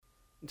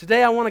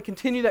Today I want to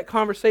continue that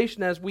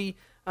conversation as we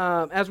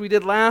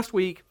did last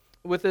week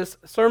with this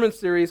sermon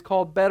series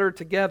called Better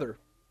Together.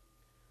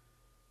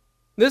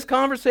 This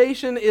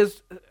conversation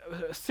is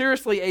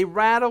seriously a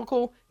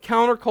radical,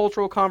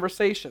 countercultural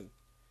conversation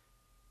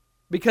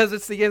because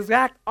it's the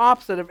exact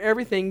opposite of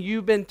everything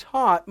you've been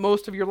taught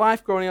most of your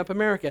life growing up in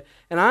America.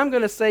 And I'm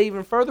going to say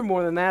even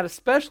furthermore than that,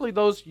 especially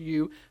those of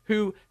you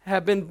who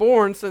have been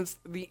born since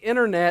the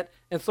internet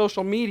and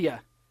social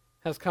media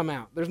has come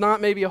out. There's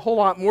not maybe a whole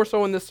lot more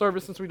so in this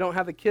service since we don't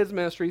have the kids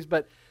ministries,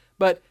 but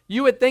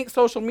you would think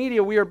social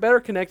media, we are better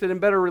connected and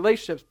better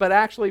relationships, but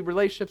actually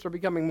relationships are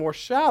becoming more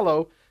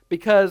shallow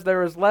because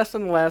there is less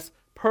and less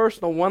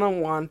personal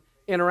one-on-one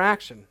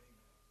interaction.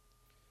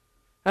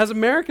 As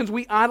Americans,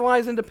 we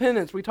idolize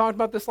independence. We talked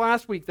about this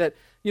last week that,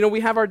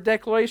 we have our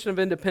Declaration of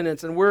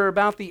Independence and we're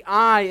about the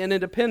I in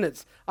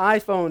independence.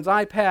 iPhones,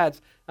 iPads,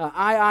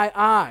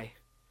 I.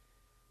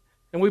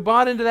 And we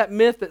bought into that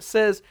myth that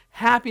says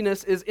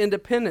happiness is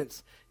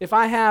independence. If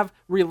I have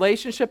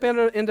relationship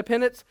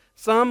independence,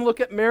 some look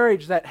at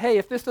marriage that, hey,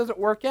 if this doesn't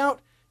work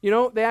out,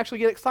 they actually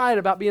get excited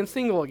about being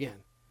single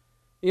again.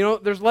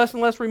 There's less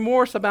and less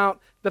remorse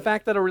about the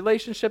fact that a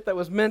relationship that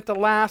was meant to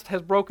last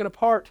has broken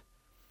apart.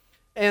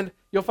 And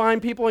you'll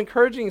find people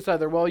encouraging each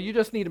other, well, you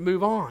just need to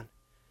move on.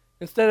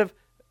 Instead of,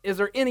 is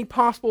there any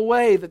possible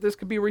way that this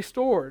could be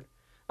restored?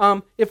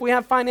 If we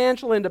have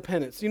financial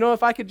independence,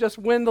 if I could just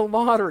win the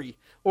lottery,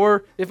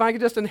 or if I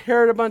could just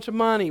inherit a bunch of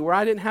money where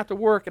I didn't have to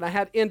work and I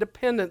had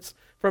independence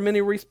from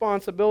any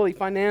responsibility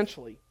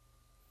financially.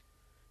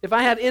 If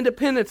I had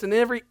independence in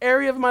every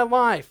area of my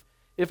life,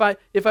 if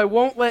I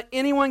won't let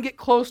anyone get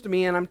close to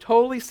me and I'm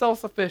totally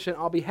self-sufficient,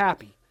 I'll be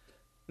happy.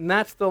 And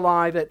that's the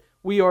lie that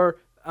we are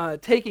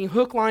taking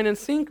hook, line, and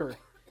sinker.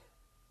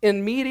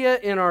 In media,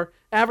 in our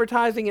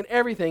advertising and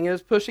everything,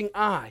 is pushing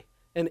I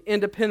and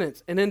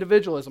independence and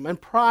individualism and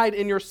pride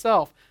in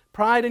yourself.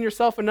 Pride in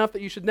yourself enough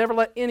that you should never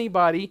let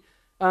anybody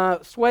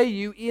sway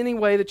you any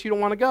way that you don't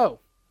want to go.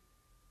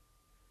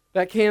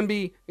 That can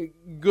be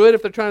good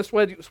if they're trying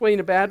to sway you in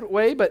a bad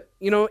way, but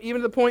even to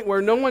the point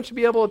where no one should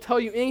be able to tell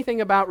you anything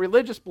about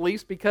religious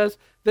beliefs because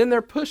then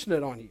they're pushing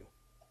it on you.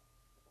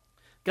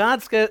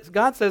 God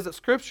says at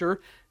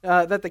Scripture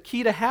that the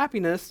key to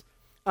happiness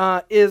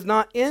is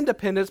not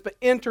independence but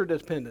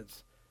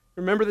interdependence.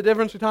 Remember the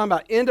difference we're talking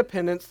about.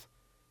 Independence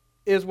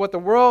is what the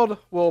world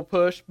will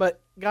push,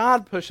 but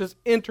God pushes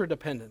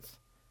interdependence.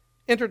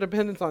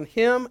 Interdependence on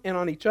Him and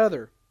on each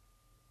other.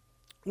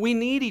 We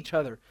need each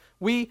other.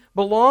 We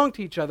belong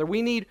to each other.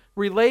 We need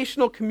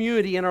relational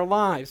community in our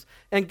lives.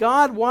 And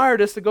God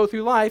wired us to go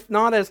through life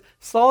not as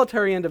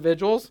solitary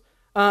individuals,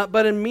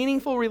 but in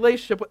meaningful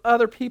relationship with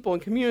other people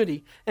and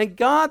community. And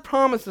God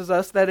promises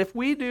us that if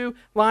we do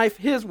life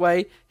His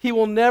way, we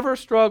will never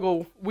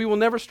struggle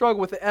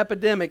with the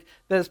epidemic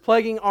that is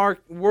plaguing our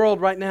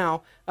world right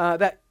now,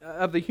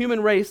 of the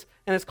human race,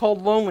 and it's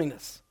called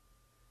loneliness.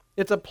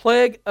 It's a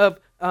plague of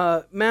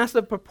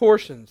massive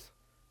proportions.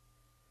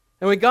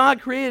 And when God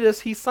created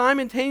us, He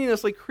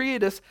simultaneously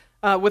created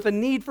us with a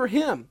need for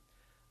Him.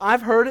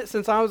 I've heard it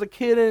since I was a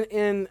kid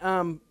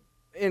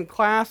in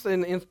class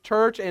and in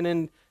church and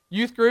in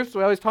youth groups.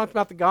 We always talked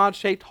about the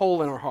God-shaped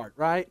hole in our heart,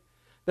 right?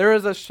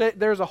 There's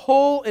a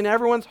hole in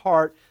everyone's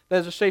heart that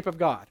is the shape of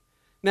God.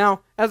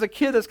 Now, as a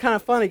kid, that's kind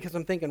of funny because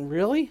I'm thinking,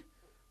 really?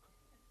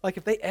 Like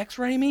if they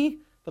X-ray me,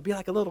 there'll be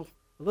like a little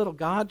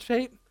God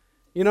shape,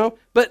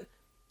 But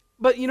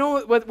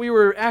what we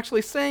were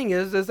actually saying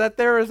is that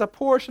there is a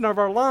portion of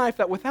our life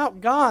that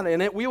without God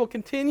in it, we will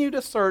continue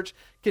to search,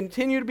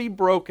 continue to be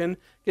broken,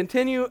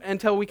 continue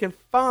until we can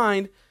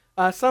find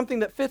something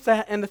that fits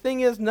that. And the thing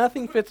is,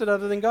 nothing fits it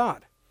other than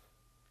God.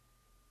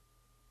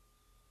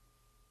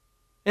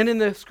 And in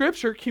the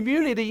Scripture,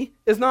 community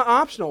is not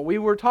optional. We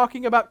were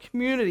talking about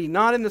community,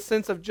 not in the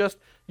sense of just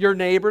your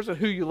neighbors and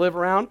who you live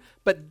around,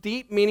 but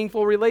deep,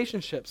 meaningful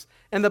relationships.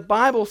 And the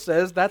Bible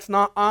says that's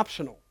not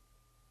optional.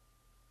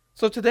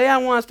 So today I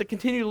want us to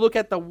continue to look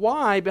at the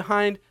why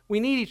behind we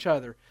need each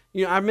other.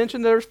 I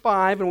mentioned there's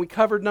 5, and we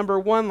covered number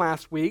 1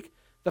 last week.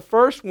 The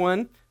first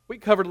one we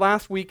covered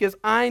last week is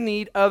I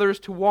need others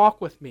to walk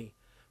with me.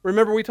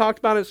 Remember we talked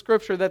about in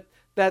Scripture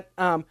that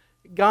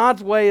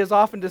God's way is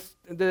often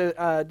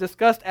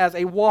discussed as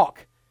a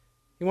walk.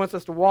 He wants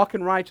us to walk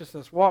in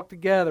righteousness, walk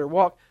together,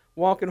 walk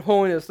in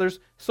holiness. There's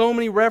so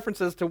many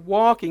references to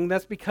walking.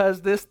 That's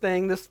because this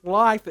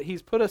life that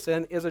He's put us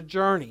in is a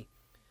journey.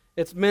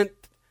 It's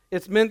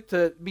meant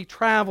to be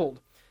traveled.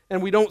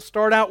 And we don't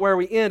start out where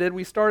we ended.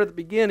 We start at the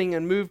beginning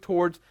and move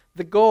towards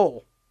the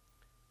goal.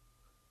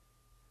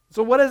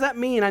 So what does that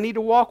mean? I need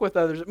to walk with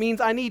others. It means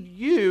I need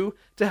you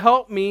to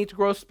help me to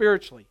grow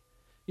spiritually.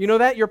 You know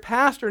that? Your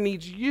pastor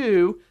needs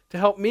you to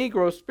help me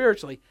grow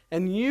spiritually.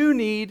 And you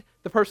need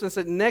the person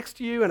sitting next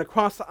to you and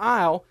across the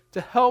aisle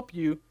to help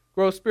you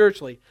grow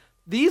spiritually.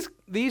 These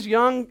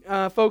young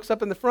folks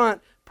up in the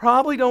front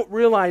probably don't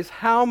realize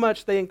how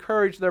much they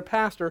encourage their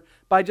pastor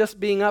by just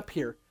being up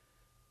here.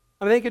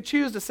 I mean, they could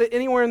choose to sit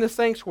anywhere in the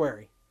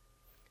sanctuary.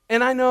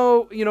 And I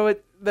know,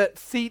 that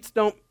seats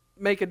don't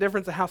make a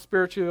difference in how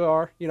spiritual you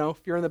are. You know,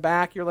 if you're in the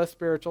back, you're less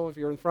spiritual. If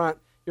you're in front,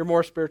 you're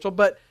more spiritual.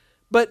 But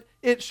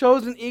it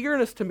shows an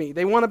eagerness to me.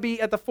 They want to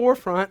be at the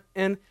forefront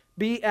and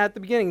be at the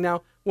beginning.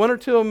 Now, one or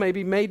two of them may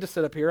be made to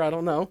sit up here. I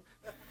don't know.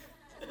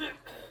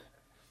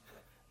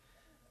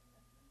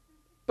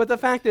 But the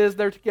fact is,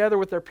 they're together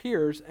with their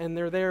peers, and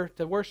they're there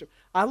to worship.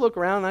 I look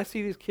around, and I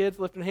see these kids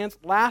lifting hands.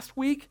 Last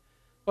week,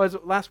 was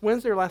it last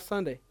Wednesday or last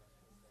Sunday?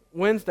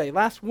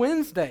 Last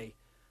Wednesday.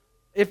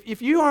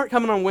 If you aren't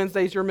coming on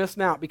Wednesdays, you're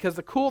missing out, because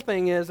the cool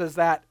thing is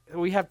that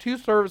we have 2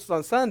 services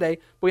on Sunday,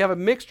 but we have a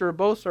mixture of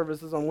both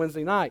services on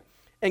Wednesday night.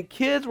 And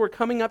kids were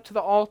coming up to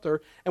the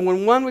altar, and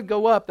when one would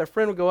go up, their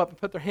friend would go up and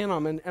put their hand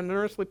on them and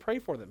earnestly pray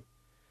for them.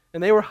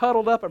 And they were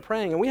huddled up and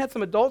praying. And we had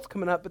some adults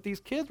coming up, but these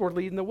kids were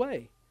leading the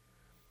way.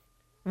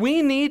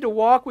 We need to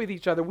walk with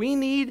each other. We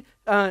need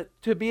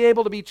to be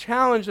able to be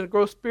challenged and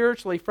grow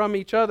spiritually from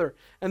each other.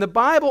 And the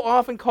Bible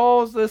often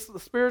calls this the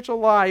spiritual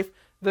life,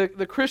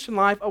 the Christian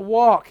life, a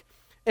walk.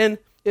 And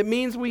it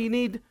means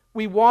we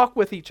walk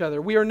with each other.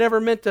 We are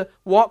never meant to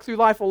walk through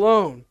life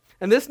alone.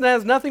 And this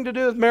has nothing to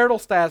do with marital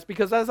status,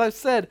 because as I've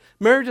said,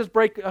 marriages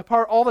break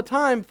apart all the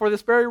time for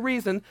this very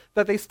reason,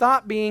 that they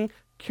stop being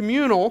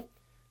communal.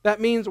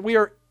 That means we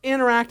are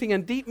interacting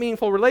in deep,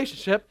 meaningful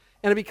relationship,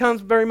 and it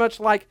becomes very much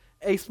like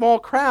a small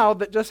crowd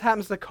that just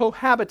happens to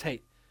cohabitate.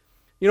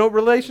 You know,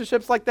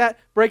 relationships like that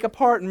break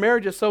apart in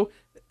marriages. So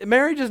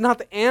marriage is not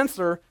the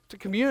answer to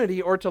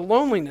community or to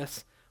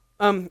loneliness.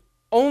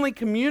 Only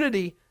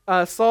community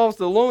solves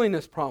the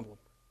loneliness problem.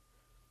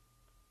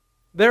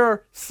 There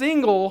are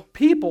single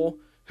people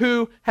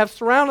who have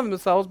surrounded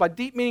themselves by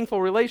deep,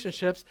 meaningful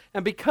relationships,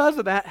 and because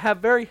of that have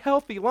very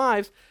healthy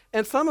lives,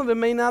 and some of them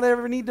may not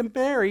ever need to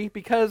marry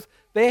because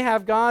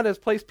God has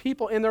placed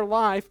people in their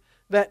life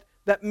that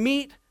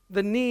meet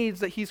the needs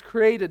that He's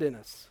created in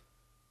us.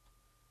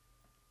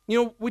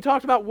 You know, we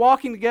talked about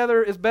walking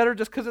together is better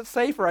just because it's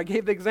safer. I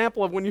gave the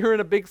example of when you're in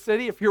a big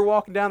city, if you're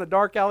walking down a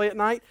dark alley at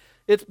night,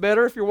 it's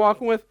better if you're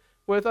walking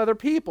with other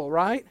people,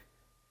 right?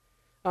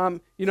 You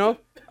know,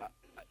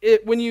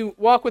 when you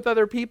walk with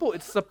other people,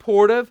 it's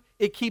supportive.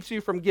 It keeps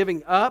you from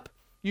giving up.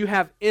 You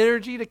have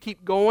energy to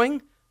keep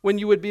going when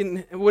you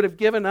would have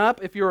given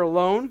up if you're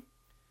alone.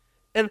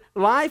 And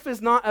life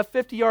is not a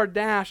 50-yard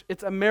dash,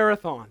 it's a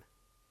marathon.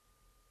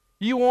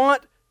 You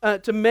want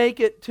to make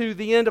it to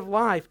the end of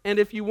life. And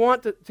if you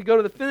want to go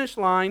to the finish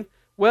line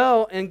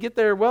well and get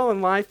there well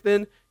in life,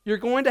 then you're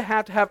going to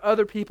have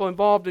other people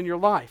involved in your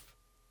life.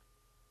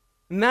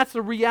 And that's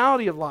the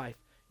reality of life.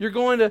 You're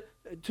going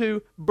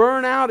to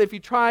burn out if you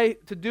try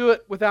to do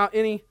it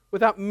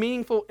without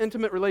meaningful,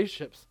 intimate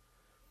relationships.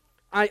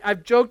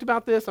 I've joked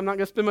about this. I'm not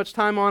going to spend much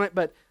time on it,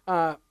 but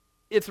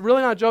it's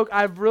really not a joke.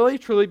 I've really,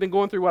 truly been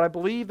going through what I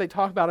believe they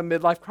talk about a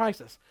midlife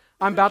crisis.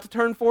 I'm about to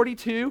turn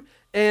 42,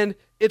 and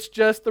it's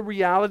just the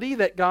reality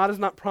that God has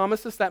not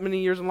promised us that many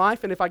years in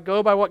life. And if I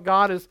go by what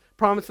God has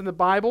promised in the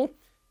Bible,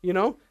 you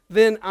know,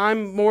 then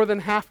I'm more than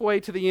halfway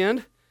to the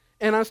end.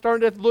 And I'm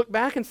starting to look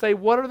back and say,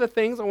 what are the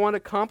things I want to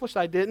accomplish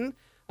I didn't?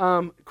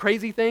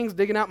 Crazy things,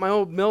 digging out my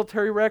old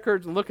military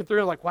records and looking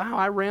through, like, wow,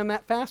 I ran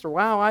that fast, or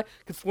wow, I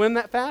could swim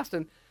that fast.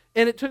 And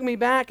it took me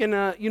back, and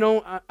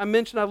I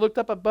mentioned I looked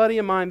up a buddy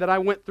of mine that I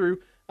went through.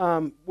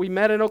 We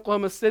met in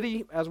Oklahoma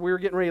City as we were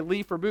getting ready to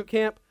leave for boot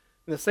camp.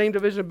 In the same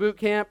division of boot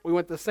camp. We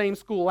went to the same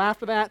school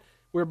after that.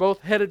 We were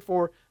both headed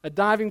for a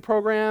diving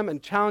program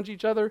and challenge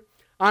each other.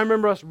 I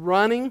remember us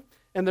running,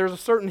 and there's a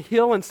certain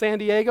hill in San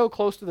Diego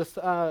close to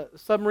the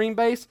submarine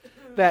base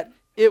that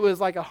it was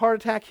like a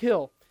heart attack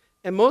hill.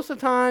 And most of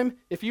the time,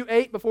 if you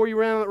ate before you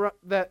went on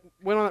that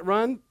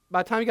run,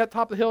 by the time you got to the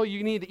top of the hill,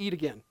 you needed to eat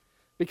again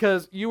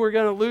because you were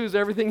going to lose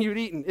everything you'd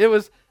eaten. It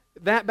was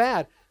that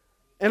bad.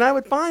 And I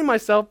would find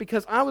myself,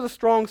 because I was a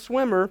strong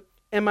swimmer,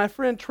 and my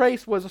friend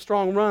Trace was a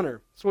strong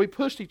runner. So we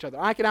pushed each other.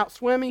 I could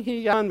outswim him,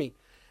 he on me.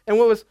 And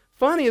what was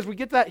funny is we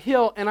get to that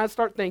hill, and I'd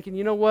start thinking,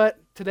 you know what?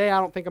 Today I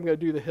don't think I'm going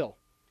to do the hill.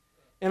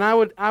 And I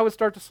would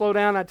start to slow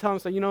down, and I'd tell him,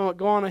 say, you know what,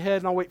 go on ahead,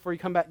 and I'll wait for you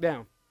to come back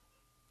down.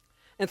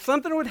 And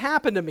something would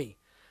happen to me.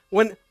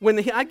 When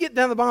I'd get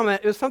down to the bottom of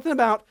that, it was something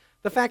about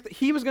the fact that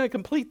he was going to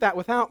complete that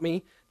without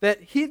me,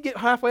 that he'd get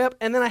halfway up,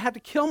 and then I had to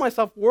kill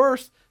myself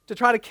worse to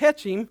try to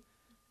catch him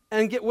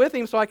and get with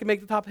him so I could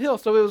make the top of the hill.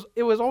 So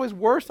it was always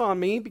worse on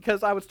me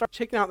because I would start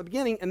chicking out at the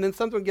beginning, and then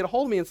something would get a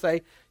hold of me and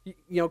say,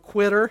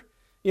 quitter,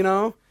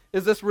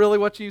 is this really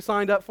what you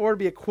signed up for, to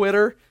be a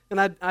quitter?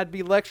 And I'd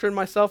be lecturing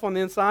myself on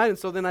the inside, and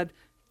so then I'd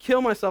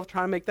kill myself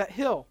trying to make that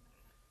hill.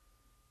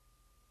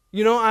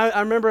 I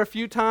remember a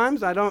few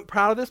times, I'm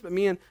proud of this, but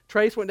me and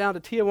Trace went down to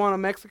Tijuana,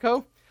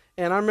 Mexico,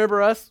 and I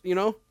remember us,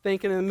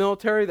 thinking in the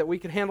military that we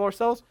could handle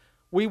ourselves.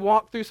 We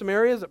walked through some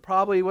areas that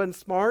probably wasn't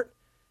smart,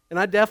 and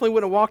I definitely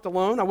wouldn't have walked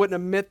alone. I wouldn't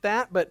admit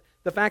that, but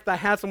the fact that I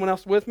had someone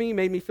else with me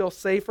made me feel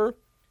safer.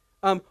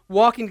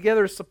 Walking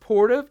together is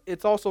supportive.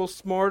 It's also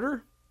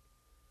smarter.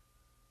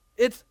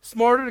 It's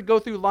smarter to go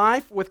through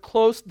life with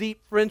close,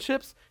 deep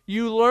friendships.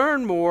 You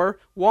learn more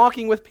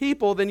walking with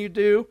people than you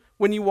do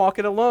when you walk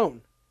it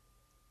alone.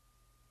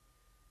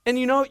 And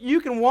you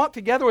can walk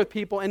together with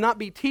people and not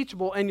be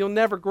teachable, and you'll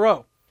never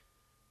grow.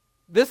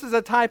 this is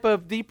a type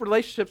of deep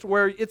relationships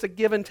where it's a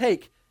give and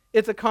take.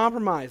 It's a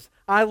compromise.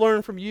 I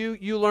learn from you,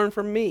 you learn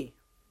from me.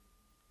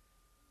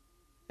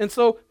 And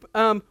so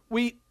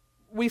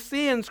we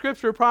see in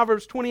Scripture,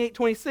 Proverbs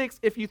 28:26,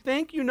 if you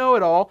think you know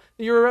it all,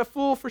 you're a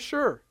fool for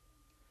sure.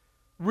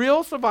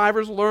 Real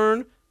survivors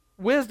learn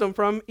wisdom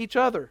from each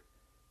other.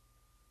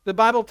 The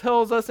Bible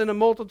tells us in a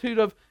multitude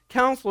of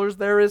counselors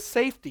there is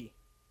safety.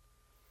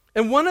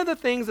 And one of the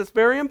things that's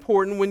very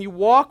important when you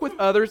walk with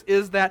others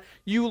is that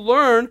you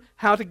learn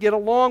how to get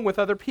along with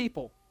other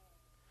people.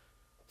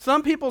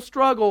 Some people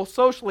struggle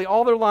socially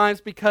all their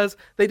lives because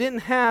they didn't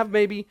have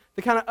maybe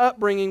the kind of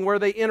upbringing where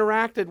they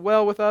interacted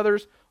well with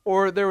others,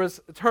 or there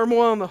was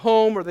turmoil in the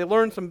home, or they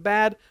learned some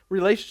bad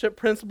relationship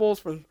principles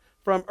from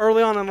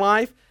early on in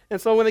life.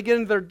 And so when they get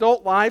into their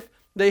adult life,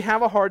 they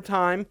have a hard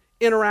time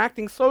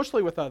interacting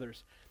socially with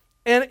others.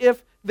 And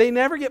if they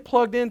never get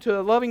plugged into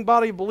a loving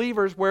body of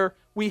believers where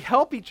we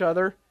help each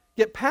other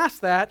get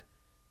past that,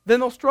 then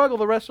they'll struggle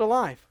the rest of their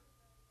life.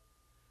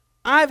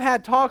 I've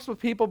had talks with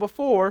people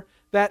before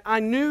that I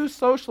knew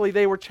socially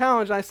they were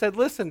challenged. I said,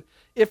 listen,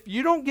 if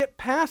you don't get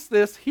past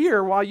this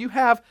here while you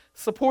have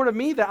support of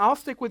me that I'll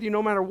stick with you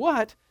no matter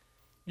what,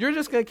 you're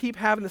just going to keep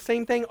having the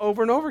same thing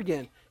over and over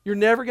again. You're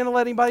never going to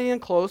let anybody in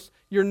close.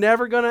 You're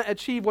never going to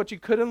achieve what you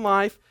could in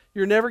life.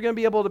 You're never going to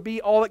be able to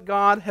be all that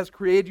God has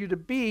created you to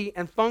be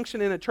and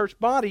function in a church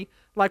body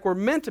like we're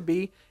meant to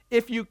be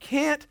if you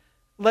can't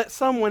let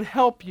someone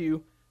help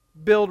you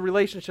build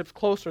relationships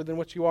closer than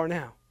what you are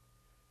now.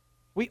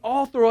 We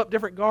all throw up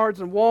different guards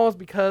and walls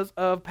because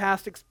of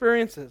past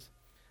experiences.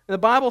 And the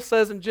Bible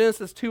says in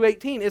Genesis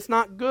 2:18, it's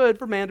not good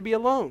for man to be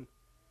alone.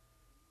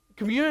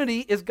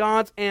 Community is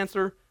God's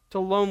answer to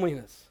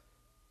loneliness.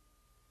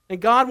 And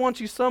God wants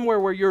you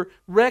somewhere where you're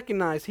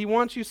recognized. He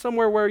wants you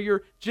somewhere where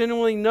you're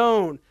genuinely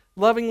known,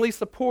 lovingly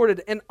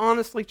supported, and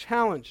honestly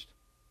challenged.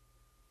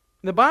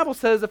 And the Bible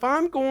says if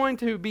I'm going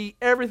to be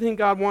everything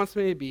God wants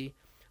me to be,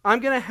 I'm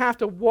going to have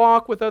to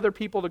walk with other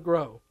people to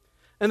grow.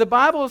 And the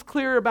Bible is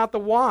clear about the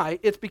why.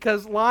 It's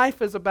because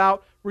life is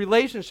about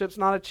relationships,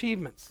 not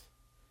achievements.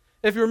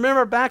 If you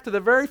remember back to the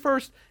very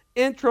first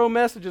intro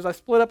messages, I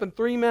split up in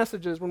 3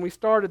 messages when we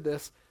started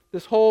this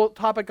whole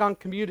topic on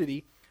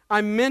community.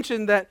 I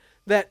mentioned that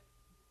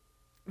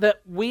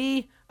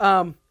we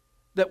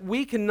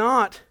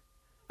cannot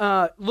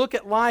look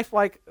at life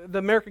like the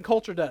American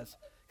culture does,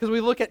 because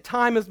we look at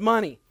time as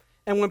money.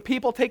 And when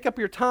people take up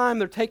your time,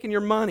 they're taking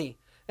your money.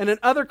 And in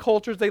other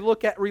cultures, they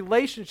look at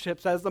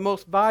relationships as the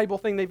most valuable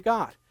thing they've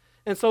got.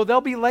 And so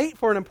they'll be late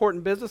for an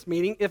important business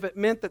meeting if it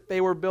meant that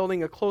they were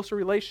building a closer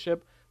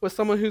relationship with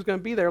someone who's going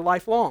to be there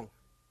lifelong.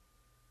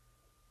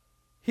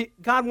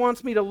 God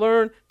wants me to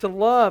learn to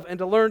love and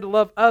to learn to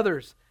love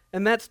others.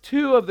 And that's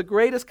 2 of the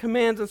greatest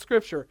commands in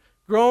Scripture.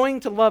 Growing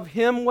to love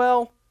Him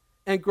well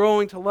and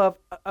growing to love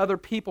other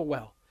people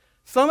well.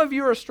 Some of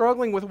you are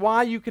struggling with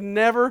why you can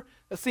never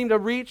seem to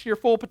reach your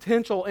full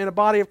potential in a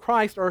body of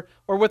Christ or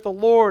with the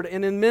Lord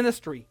and in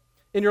ministry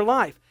in your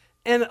life.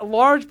 And a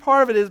large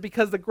part of it is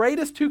because the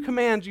greatest 2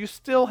 commands you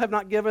still have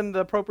not given the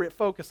appropriate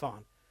focus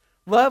on.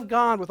 Love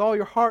God with all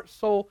your heart,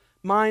 soul,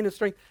 mind, and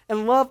strength,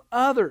 and love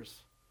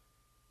others.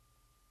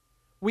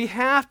 We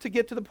have to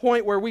get to the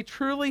point where we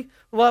truly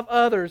love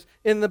others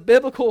in the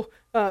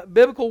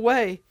biblical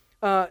way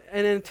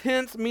and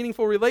intense,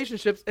 meaningful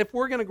relationships if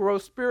we're going to grow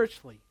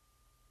spiritually.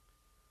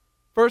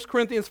 1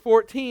 Corinthians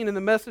 14 in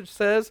the Message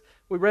says,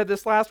 we read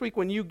this last week,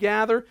 when you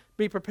gather,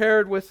 be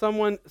prepared with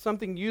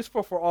something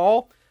useful for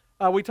all.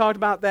 We talked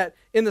about that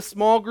in the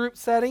small group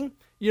setting.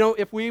 You know,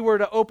 if we were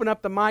to open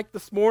up the mic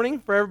this morning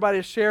for everybody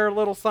to share a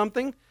little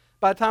something,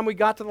 by the time we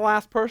got to the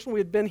last person,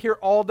 we had been here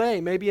all day,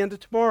 maybe into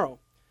tomorrow.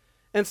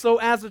 And so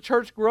as the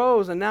church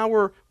grows, and now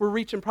we're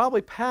reaching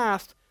probably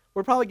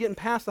getting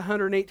past the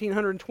 118,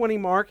 120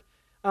 mark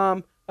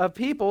of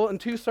people in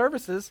 2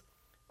 services,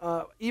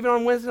 even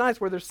on Wednesday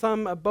nights where there's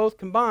some of both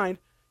combined,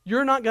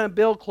 you're not going to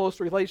build close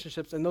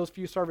relationships in those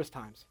few service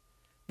times.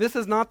 This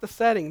is not the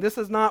setting. This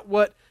is not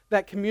what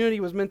that community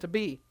was meant to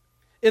be.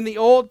 In the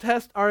Old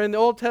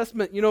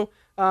Testament, you know,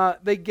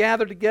 they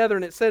gathered together,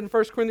 and it said in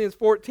 1 Corinthians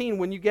 14,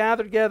 when you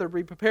gather together,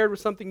 be prepared with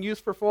something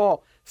useful for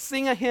all.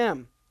 Sing a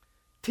hymn,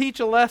 teach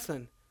a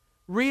lesson,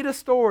 read a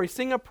story,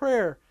 sing a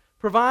prayer,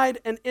 provide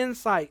an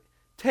insight.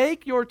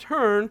 Take your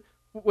turn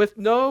with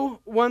no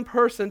one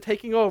person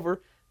taking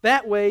over.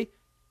 That way,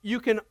 you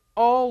can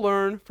all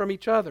learn from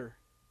each other.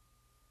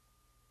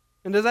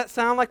 And does that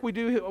sound like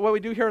what we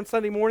do here on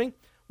Sunday morning?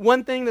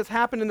 One thing that's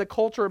happened in the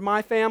culture of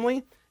my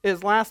family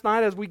is last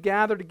night as we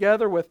gathered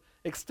together with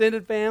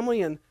extended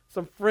family and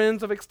some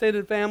friends of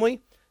extended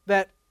family,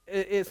 that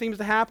it seems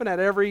to happen at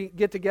every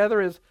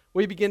get-together is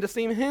we begin to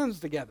sing hymns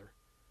together.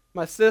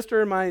 My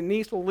sister and my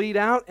niece will lead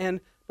out,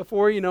 and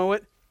before you know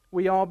it,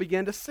 we all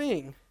begin to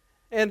sing.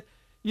 And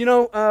you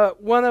know,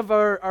 one of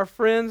our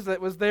friends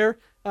that was there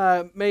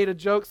made a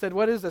joke, said,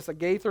 what is this, a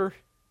Gaither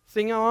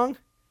sing-along?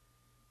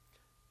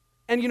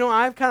 And you know,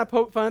 I've kind of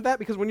poked fun at that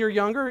because when you're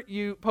younger,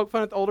 you poke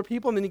fun at the older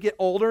people, and then you get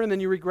older, and then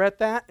you regret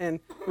that and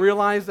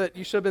realize that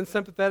you should have been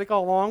sympathetic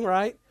all along,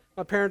 right?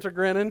 My parents are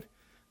grinning.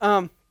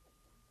 But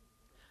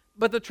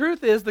But the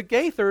truth is, the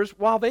Gaithers,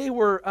 while they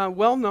were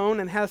well-known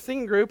and had a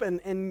singing group,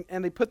 and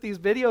they put these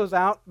videos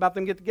out about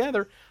them get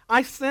together,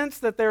 I sense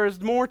that there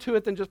is more to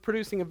it than just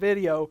producing a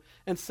video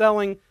and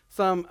selling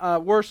some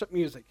worship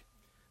music.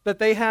 That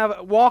they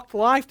have walked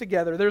life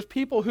together. There's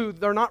people who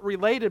they're not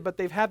related, but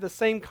they've had the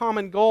same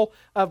common goal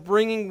of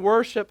bringing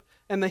worship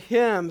and the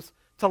hymns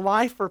to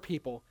life for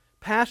people,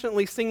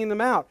 passionately singing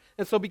them out.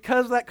 And so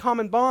because of that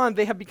common bond,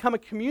 they have become a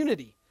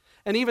community.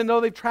 And even though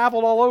they've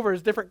traveled all over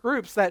as different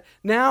groups, that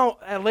now,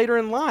 later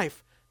in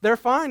life, they're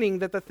finding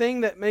that the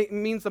thing that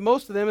means the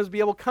most to them is to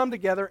be able to come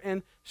together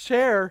and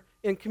share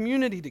in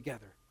community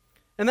together.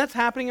 And that's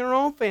happening in our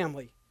own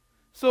family.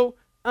 So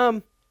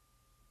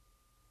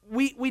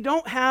we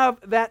don't have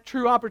that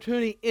true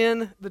opportunity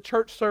in the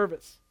church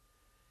service.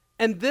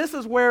 And this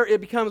is where it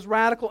becomes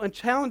radical and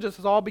challenges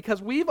us all,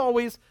 because we've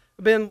always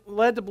been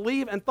led to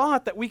believe and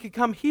thought that we could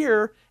come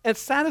here and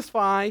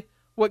satisfy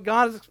what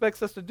God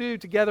expects us to do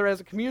together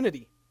as a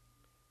community.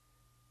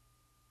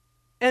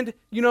 And,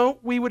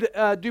 we would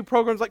do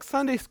programs like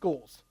Sunday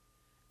schools.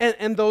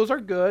 And those are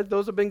good.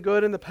 Those have been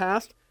good in the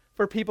past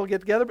for people to get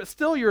together. But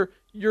still,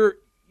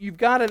 you've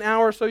got an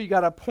hour or so, you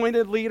got an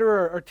appointed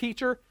leader or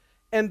teacher,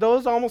 and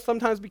those almost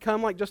sometimes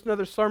become like just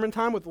another sermon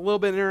time with a little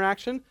bit of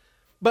interaction.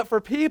 But for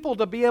people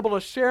to be able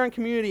to share in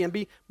community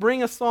and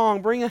bring a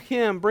song, bring a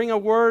hymn, bring a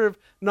word of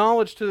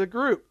knowledge to the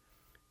group,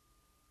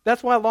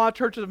 that's why a lot of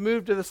churches have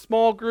moved to the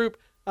small group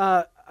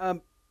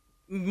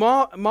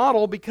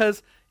model,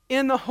 because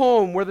in the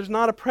home, where there's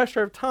not a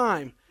pressure of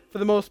time for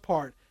the most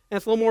part, and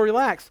it's a little more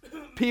relaxed,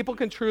 people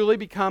can truly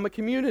become a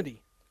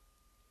community.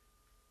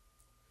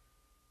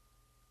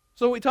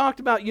 So we talked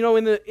about,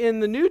 in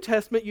the New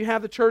Testament, you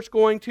have the church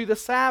going to the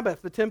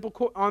Sabbath, the temple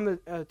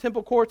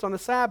temple courts on the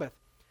Sabbath,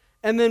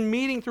 and then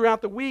meeting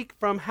throughout the week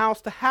from house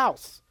to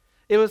house.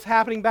 It was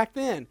happening back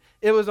then.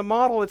 It was a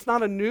model. It's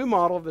not a new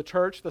model of the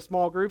church, the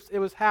small groups. It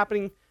was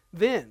happening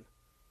then.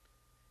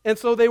 And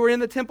so they were in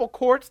the temple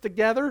courts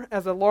together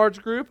as a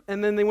large group,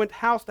 and then they went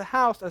house to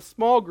house as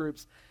small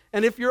groups.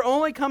 And if you're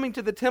only coming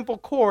to the temple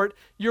court,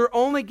 you're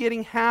only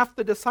getting half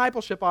the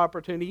discipleship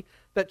opportunity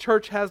that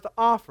church has to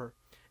offer.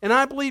 And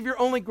I believe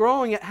you're only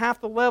growing at half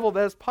the level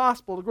that is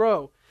possible to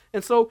grow.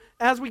 And so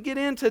as we get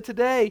into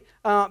today,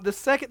 the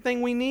second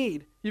thing we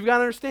need, you've got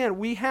to understand,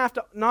 we have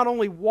to not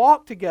only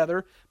walk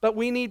together, but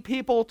we need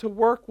people to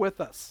work with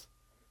us.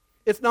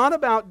 It's not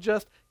about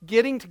just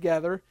getting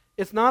together.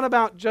 It's not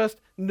about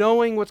just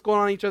knowing what's going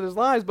on in each other's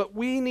lives, but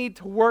we need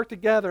to work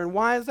together. And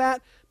why is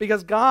that?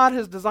 Because God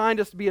has designed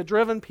us to be a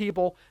driven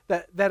people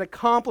that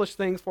accomplish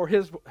things for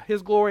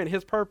His glory and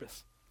His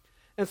purpose.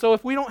 And so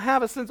if we don't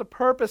have a sense of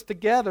purpose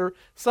together,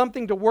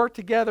 something to work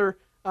together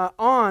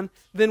on,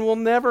 then we'll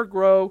never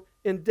grow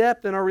in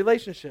depth in our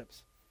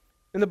relationships.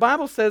 And the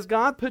Bible says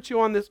God put you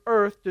on this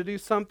earth to do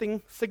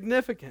something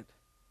significant.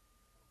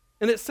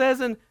 And it says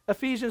in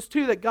Ephesians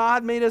 2 that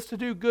God made us to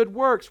do good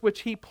works,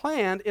 which He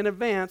planned in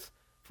advance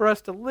for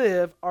us to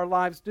live our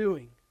lives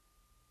doing.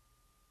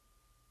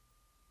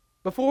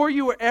 Before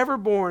you were ever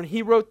born,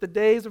 He wrote the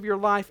days of your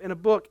life in a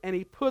book, and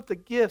He put the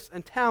gifts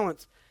and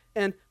talents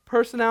and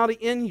personality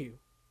in you.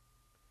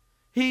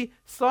 He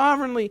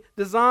sovereignly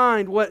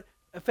designed what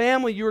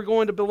family you were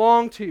going to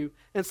belong to.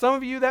 And some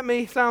of you, that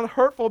may sound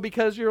hurtful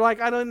because you're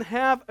like, I don't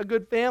have a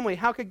good family.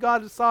 How could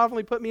God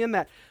sovereignly put me in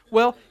that?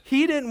 Well,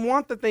 He didn't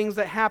want the things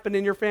that happened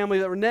in your family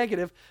that were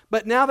negative,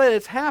 but now that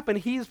it's happened,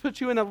 He's put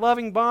you in a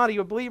loving body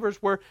of believers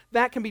where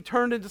that can be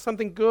turned into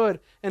something good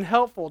and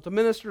helpful to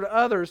minister to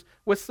others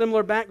with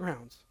similar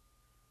backgrounds.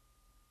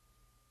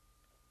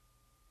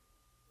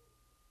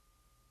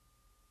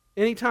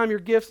 Anytime your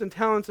gifts and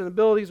talents and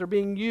abilities are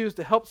being used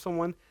to help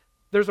someone,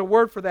 there's a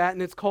word for that,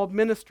 and it's called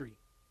ministry.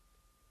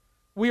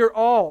 We are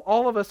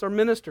all of us are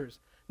ministers.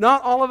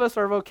 Not all of us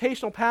are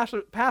vocational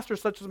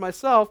pastors such as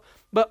myself,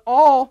 but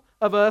all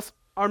of us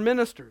are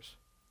ministers.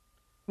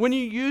 When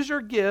you use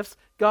your gifts,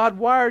 God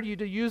wired you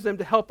to use them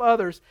to help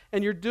others,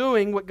 and you're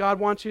doing what God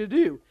wants you to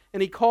do.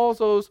 And He calls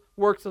those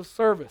works of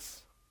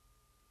service.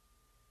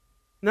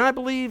 And I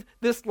believe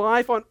this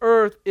life on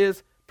earth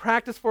is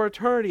practice for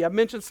eternity. I've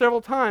mentioned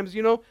several times,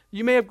 you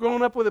may have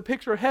grown up with a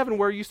picture of heaven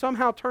where you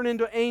somehow turn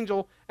into an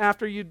angel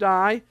after you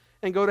die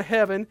and go to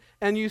heaven,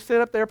 and you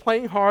sit up there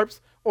playing harps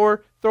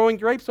or throwing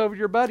grapes over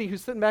your buddy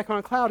who's sitting back on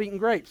a cloud eating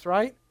grapes,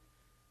 right?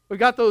 We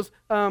got those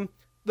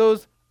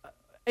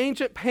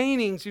ancient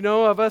paintings,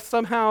 of us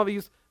somehow,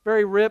 these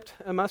very ripped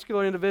and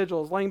muscular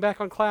individuals laying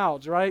back on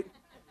clouds, right?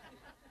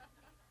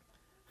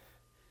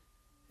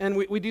 And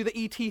we do the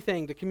E.T.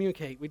 thing to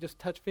communicate. We just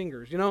touch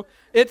fingers,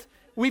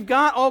 We've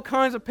got all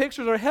kinds of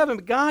pictures of heaven,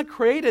 but God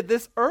created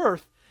this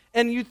earth.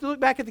 And you look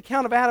back at the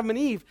account of Adam and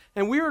Eve,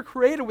 and we were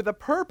created with a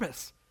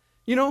purpose.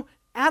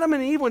 Adam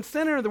and Eve, when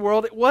sin entered the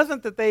world, it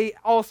wasn't that they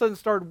all of a sudden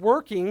started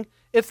working.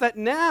 It's that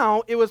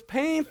now it was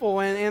painful,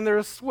 and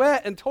there's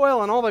sweat and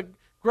toil and all the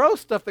gross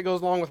stuff that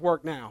goes along with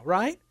work now,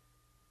 right?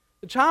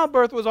 The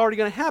childbirth was already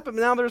going to happen,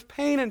 but now there's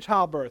pain in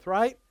childbirth,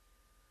 right?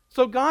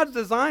 So God's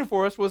design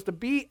for us was to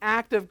be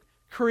active,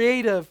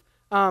 creative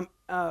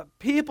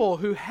people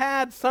who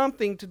had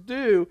something to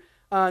do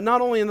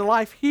not only in the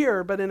life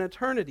here, but in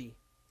eternity.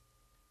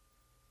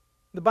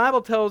 The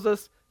Bible tells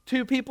us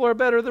two people are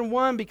better than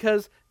one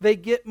because they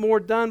get more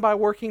done by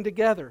working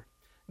together.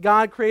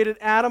 God created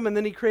Adam, and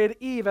then he created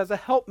Eve as a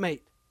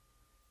helpmate.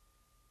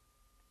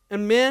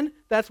 And men,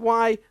 that's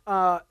why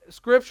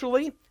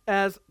scripturally,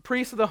 as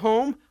priests of the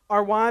home,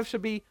 our wives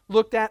should be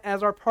looked at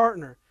as our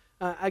partner.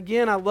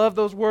 Again, I love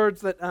those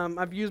words that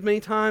I've used many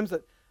times,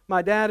 that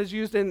my dad has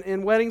used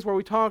in weddings, where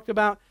we talked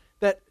about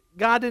that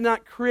God did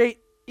not create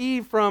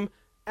Eve from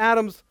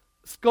Adam's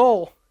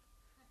skull,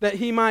 that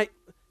he might,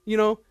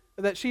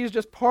 that she is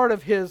just part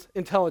of his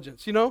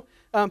intelligence,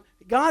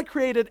 God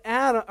created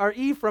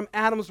Eve from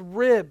Adam's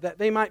rib, that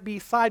they might be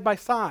side by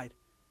side,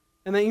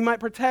 and that he might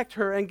protect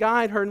her and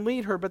guide her and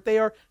lead her, but they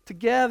are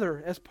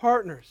together as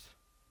partners.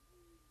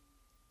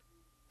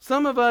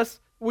 Some of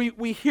us,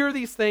 we hear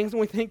these things and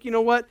we think, you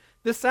know what,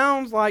 this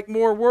sounds like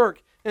more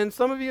work. And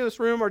some of you in this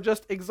room are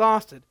just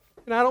exhausted.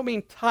 And I don't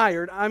mean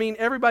tired. I mean,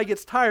 everybody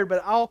gets tired,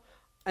 but I'll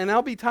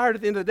be tired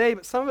at the end of the day,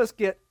 but some of us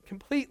get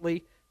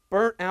completely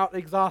burnt out,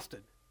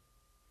 exhausted.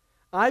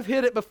 I've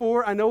hit it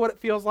before. I know what it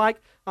feels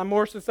like. I'm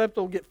more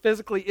susceptible to get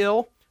physically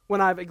ill when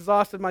I've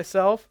exhausted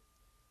myself.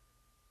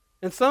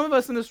 And some of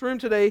us in this room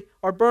today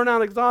are burnt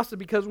out, exhausted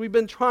because we've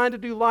been trying to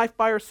do life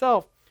by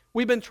ourselves.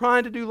 We've been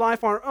trying to do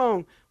life on our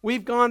own.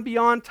 We've gone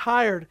beyond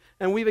tired,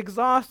 and we've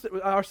exhausted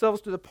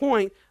ourselves to the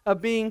point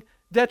of being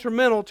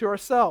detrimental to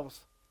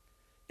ourselves.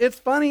 It's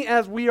funny,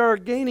 as we are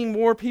gaining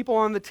more people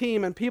on the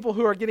team and people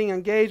who are getting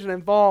engaged and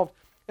involved,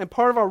 and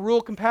part of our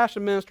Rural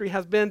Compassion ministry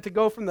has been to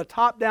go from the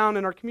top down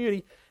in our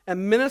community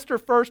and minister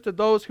first to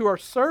those who are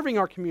serving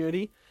our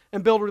community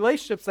and build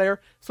relationships there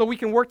so we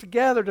can work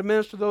together to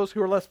minister to those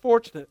who are less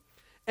fortunate.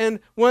 And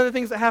one of the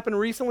things that happened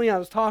recently, I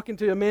was talking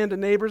to Amanda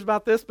Neighbors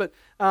about this, but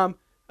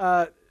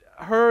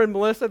her and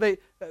Melissa,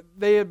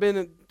 they had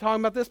been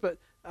talking about this, but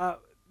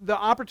the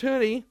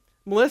opportunity,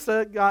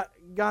 Melissa got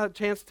a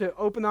chance to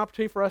open the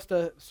opportunity for us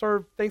to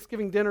serve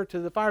Thanksgiving dinner to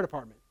the fire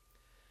department.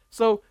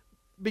 So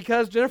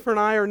because Jennifer and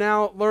I are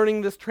now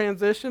learning this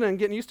transition and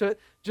getting used to it,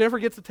 Jennifer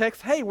gets a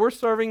text, hey, we're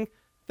serving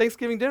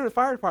Thanksgiving dinner to the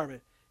fire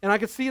department. And I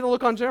could see the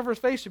look on Jennifer's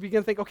face. She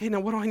began to think, okay, now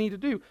what do I need to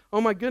do?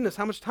 Oh my goodness,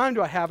 how much time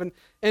do I have?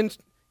 And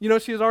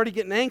she was already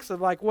getting anxious of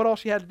like what all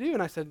she had to do.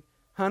 And I said,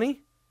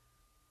 honey,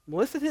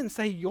 Melissa didn't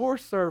say you're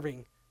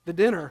serving the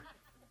dinner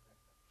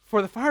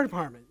for the fire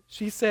department.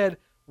 She said,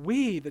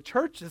 the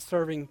church is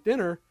serving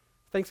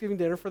Thanksgiving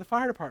dinner for the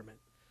fire department.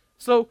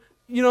 So,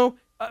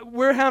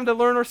 we're having to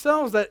learn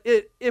ourselves that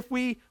if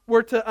we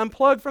were to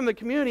unplug from the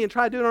community and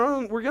try to do it on our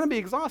own, we're going to be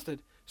exhausted.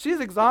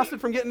 She's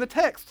exhausted from getting the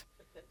text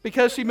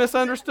because she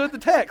misunderstood the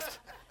text,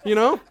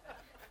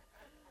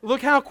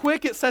 Look how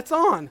quick it sets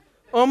on.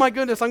 Oh my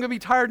goodness, I'm going to be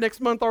tired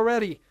next month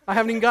already. I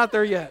haven't even got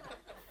there yet.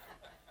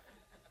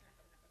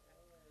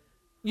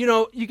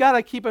 You got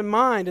to keep in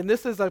mind, and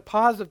this is a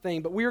positive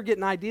thing, but we are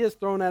getting ideas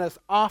thrown at us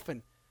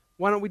often.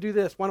 Why don't we do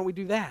this? Why don't we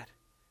do that?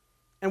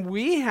 And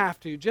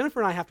Jennifer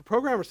and I have to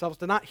program ourselves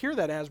to not hear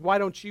that as, why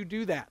don't you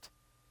do that?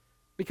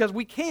 Because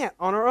we can't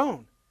on our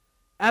own.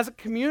 As a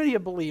community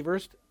of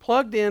believers,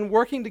 plugged in,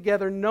 working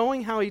together,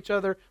 knowing how each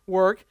other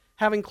work,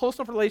 having close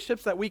enough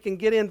relationships that we can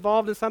get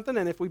involved in something,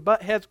 and if we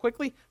butt heads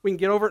quickly, we can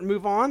get over it and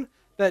move on,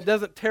 that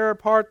doesn't tear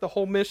apart the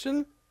whole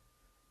mission.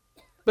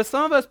 But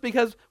some of us,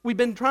 because we've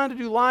been trying to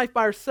do life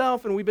by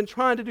ourselves and we've been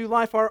trying to do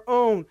life our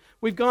own,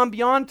 we've gone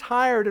beyond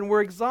tired and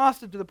we're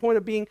exhausted to the point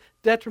of being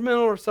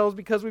detrimental to ourselves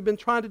because we've been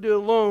trying to do it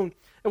alone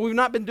and we've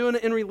not been doing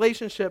it in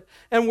relationship.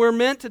 And we're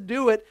meant to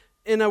do it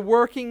in a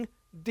working,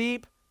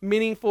 deep,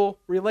 meaningful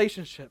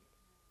relationship.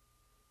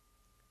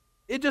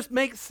 It just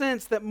makes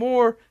sense that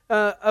more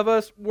of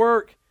us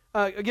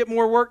get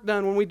more work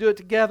done when we do it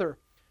together.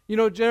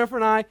 Jennifer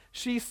and I,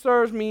 she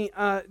serves me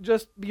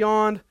just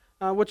beyond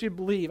what you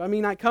believe. I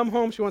mean, I come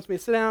home, she wants me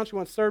to sit down, she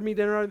wants to serve me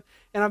dinner,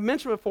 and I've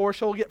mentioned before,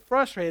 she'll get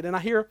frustrated, and I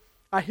hear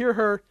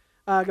her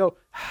go,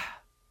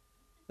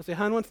 I say,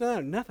 hon, what's the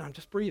matter? Nothing, I'm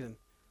just breathing.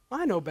 Well,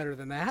 I know better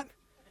than that.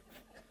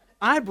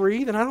 I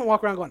breathe, and I don't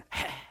walk around going,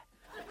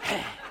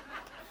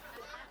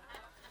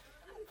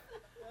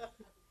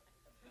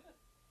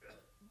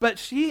 But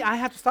I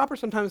have to stop her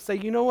sometimes and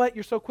say, you know what,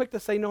 you're so quick to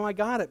say, no, I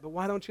got it, but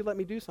why don't you let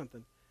me do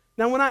something?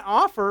 Now, when I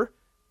offer,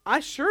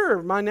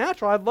 my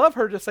natural, I'd love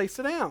her to say,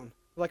 sit down.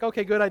 Like,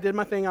 okay, good, I did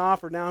my thing, I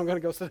offered, now I'm going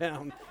to go sit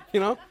down,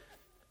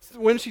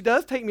 When she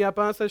does take me up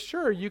on it, says,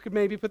 sure, you could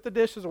maybe put the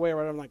dishes away, or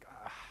whatever. I'm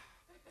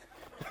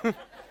like,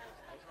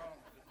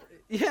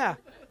 Yeah.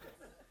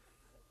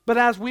 But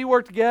as we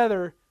work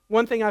together,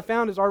 one thing I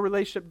found is our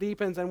relationship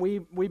deepens and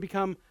we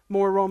become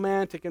more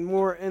romantic and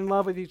more in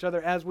love with each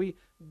other as we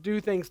do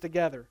things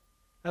together,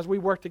 as we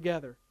work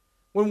together.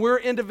 When we're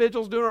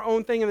individuals doing our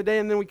own thing in the day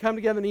and then we come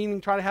together in the evening,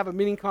 try to have a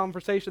meaningful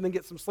conversation, then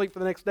get some sleep for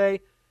the next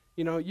day,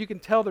 you can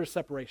tell there's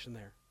separation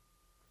there.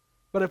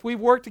 But if we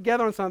work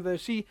together on something,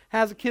 if she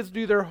has the kids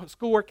do their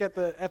schoolwork at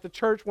the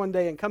church one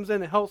day and comes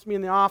in and helps me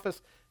in the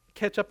office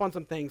catch up on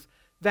some things,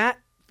 that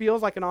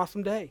feels like an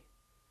awesome day.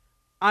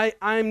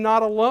 I'm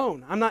not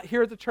alone. I'm not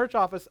here at the church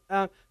office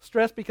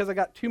stressed because I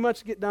got too much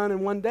to get done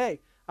in one day.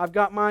 I've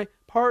got my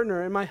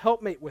partner and my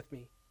helpmate with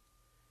me.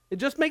 It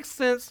just makes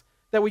sense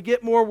that we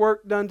get more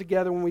work done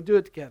together when we do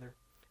it together.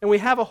 And we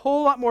have a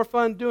whole lot more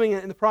fun doing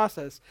it in the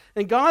process.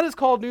 And God has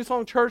called New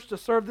Song Church to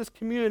serve this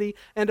community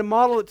and to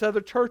model it to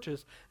other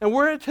churches. And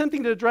we're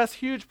attempting to address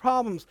huge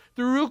problems.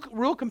 Through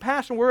real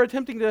compassion, we're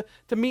attempting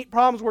to meet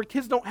problems where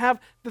kids don't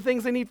have the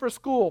things they need for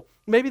school.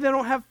 Maybe they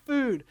don't have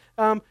food.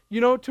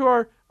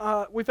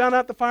 We found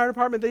out the fire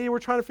department, they were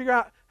trying to figure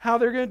out how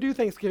they're going to do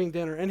Thanksgiving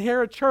dinner. And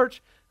here a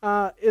church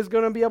is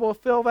going to be able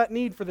to fill that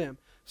need for them.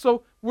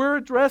 So we're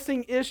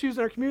addressing issues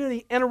in our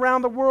community and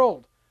around the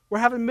world. We're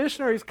having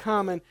missionaries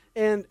come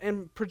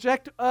and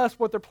project to us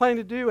what they're planning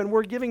to do, and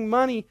we're giving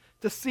money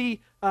to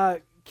see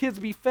kids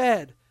be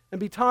fed and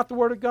be taught the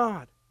Word of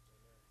God.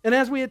 And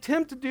as we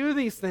attempt to do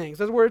these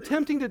things, as we're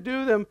attempting to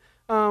do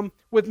them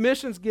with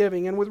missions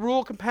giving and with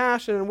rural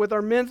compassion and with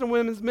our men's and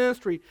women's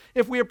ministry,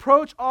 if we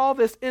approach all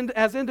this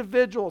as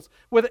individuals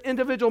with an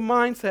individual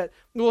mindset,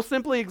 we'll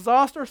simply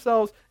exhaust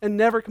ourselves and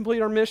never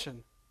complete our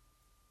mission.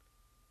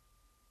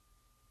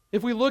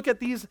 If we look at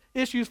these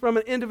issues from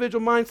an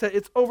individual mindset,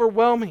 it's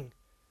overwhelming.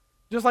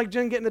 Just like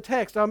Jen getting the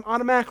text,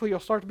 automatically you'll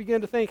start to begin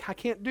to think, I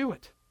can't do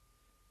it,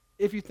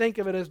 if you think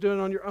of it as doing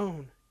it on your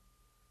own.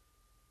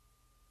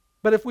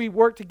 But if we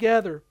work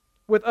together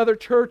with other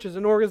churches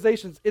and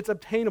organizations, it's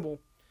obtainable.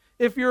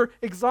 If you're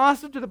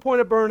exhausted to the point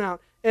of burnout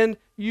and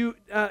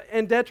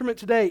detriment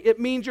today,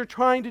 it means you're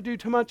trying to do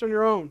too much on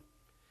your own.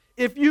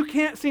 If you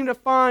can't seem to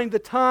find the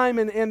time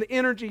and the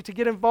energy to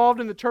get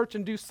involved in the church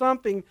and do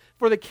something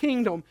for the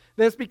kingdom,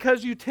 then it's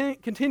because you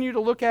continue to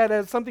look at it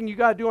as something you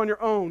got to do on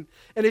your own.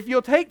 And if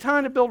you'll take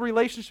time to build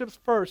relationships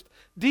first,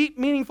 deep,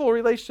 meaningful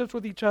relationships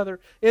with each other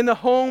in the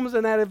homes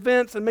and at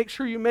events, and make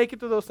sure you make it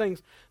to those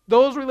things,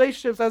 those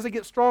relationships, as they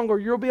get stronger,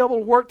 you'll be able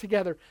to work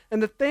together.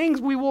 And the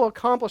things we will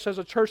accomplish as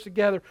a church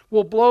together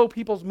will blow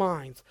people's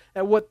minds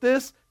at what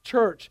this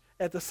church,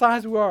 at the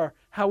size we are,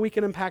 how we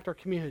can impact our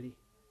community.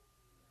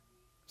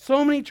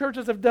 So many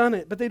churches have done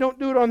it, but they don't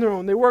do it on their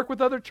own. They work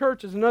with other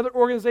churches and other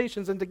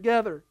organizations and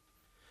together.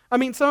 I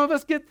mean, some of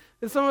us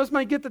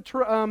might get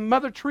the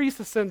Mother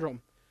Teresa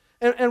syndrome.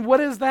 And what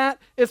is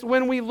that? It's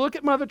when we look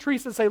at Mother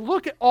Teresa and say,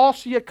 look at all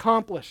she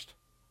accomplished.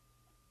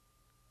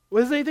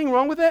 Was there anything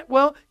wrong with that?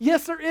 Well,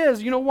 yes, there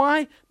is. You know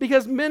why?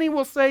 Because many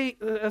will say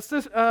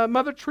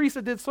Mother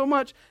Teresa did so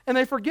much, and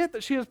they forget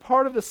that she is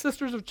part of the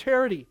Sisters of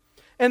Charity.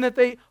 And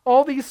that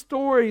all these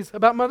stories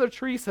about Mother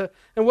Teresa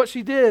and what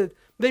she did,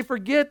 they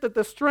forget that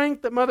the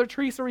strength that Mother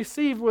Teresa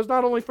received was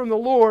not only from the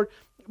Lord,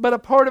 but a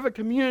part of a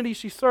community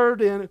she served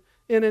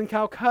in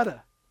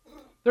Calcutta.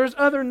 There's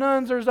other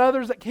nuns, there's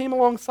others that came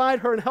alongside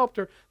her and helped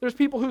her. There's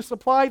people who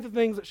supplied the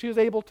things that she was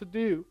able to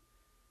do.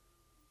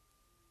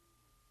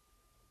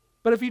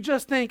 But if you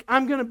just think,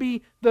 I'm going to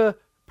be the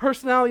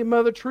personality of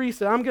Mother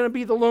Teresa, I'm going to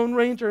be the Lone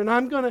Ranger, and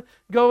I'm going to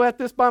go at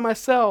this by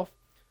myself,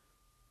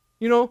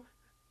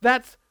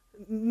 that's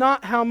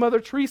not how Mother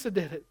Teresa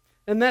did it.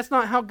 And that's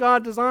not how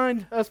God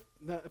designed us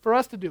for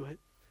us to do it.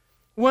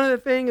 One of the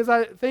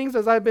things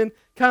as I've been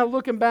kind of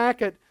looking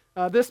back at,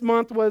 this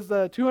month was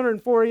the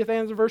 240th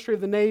anniversary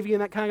of the Navy,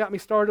 and that kind of got me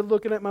started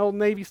looking at my old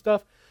Navy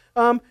stuff.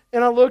 And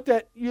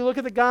you look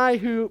at the guy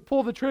who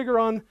pulled the trigger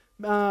on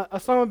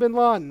Osama bin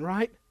Laden,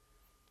 right?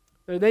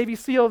 The Navy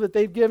SEAL that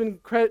they've given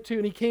credit to,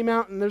 and he came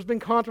out, and there's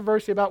been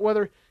controversy about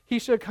whether he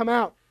should come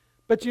out.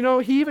 But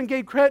he even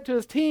gave credit to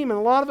his team, and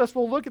a lot of us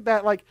will look at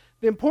that like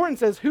the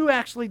importance is who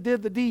actually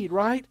did the deed,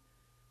 right?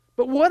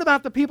 But what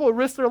about the people who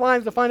risked their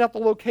lives to find out the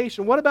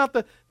location? What about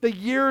the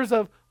years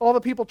of all the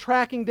people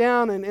tracking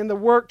down and the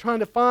work trying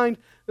to find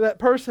that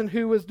person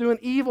who was doing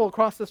evil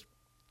across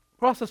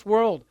this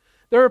world?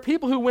 There are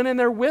people who went in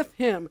there with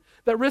him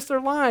that risked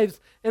their lives,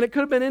 and it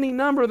could have been any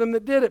number of them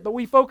that did it, but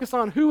we focus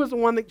on who is the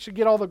one that should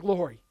get all the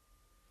glory.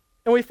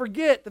 And we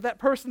forget that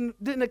person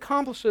didn't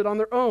accomplish it on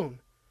their own.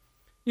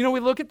 We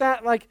look at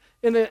that like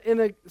in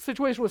a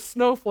situation with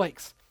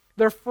snowflakes.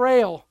 They're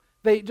frail.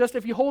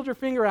 If you hold your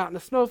finger out and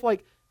a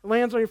snowflake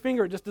lands on your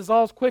finger, it just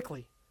dissolves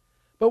quickly.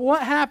 But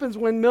what happens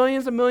when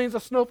millions and millions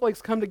of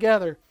snowflakes come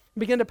together and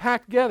begin to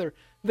pack together?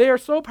 They are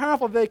so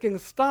powerful they can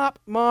stop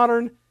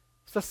modern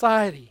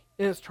society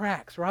in its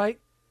tracks, right?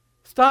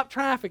 Stop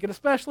traffic, and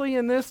especially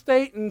in this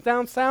state and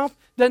down south,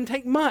 doesn't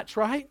take much,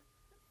 right?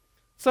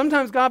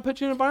 Sometimes God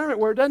puts you in an environment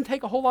where it doesn't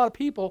take a whole lot of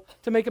people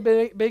to make a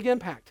big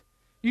impact.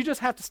 You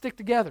just have to stick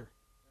together.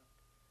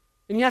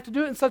 And you have to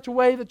do it in such a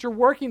way that you're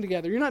working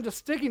together. You're not just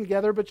sticking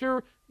together, but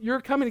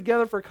you're coming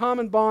together for a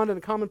common bond and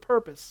a common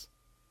purpose.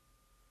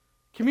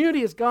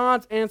 Community is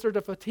God's answer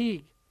to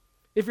fatigue.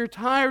 If you're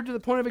tired to the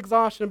point of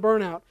exhaustion and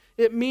burnout,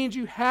 it means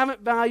you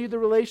haven't valued the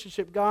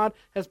relationship God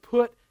has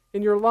put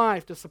in your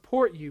life to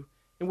support you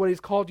in what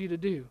He's called you to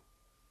do.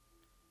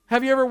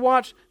 Have you ever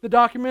watched the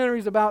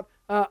documentaries about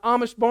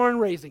Amish barn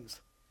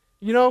raisings?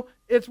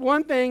 It's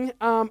one thing,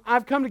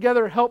 I've come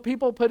together to help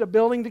people put a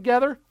building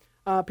together.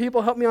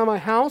 People help me on my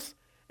house.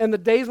 And the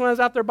days when I was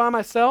out there by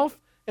myself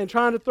and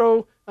trying to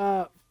throw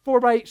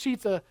 4x8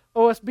 sheets of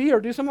OSB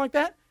or do something like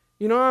that,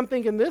 I'm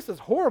thinking, this is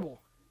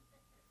horrible.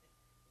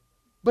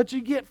 But you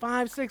get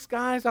 5, 6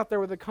 guys out there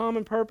with a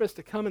common purpose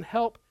to come and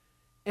help,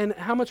 and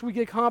how much we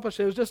get accomplished.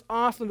 It was just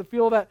awesome to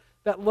feel that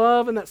that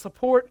love and that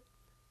support.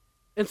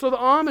 And so the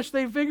Amish,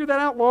 they figured that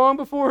out long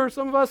before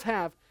some of us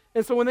have.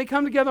 And so when they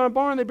come together on a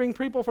barn, they bring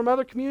people from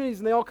other communities,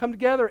 and they all come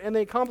together, and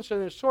they accomplish it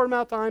in a short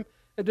amount of time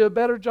and do a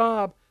better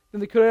job than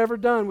they could have ever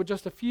done with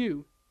just a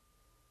few.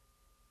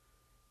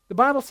 The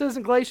Bible says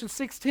in Galatians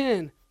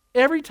 6:10,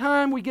 every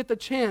time we get the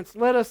chance,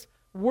 let us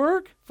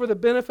work for the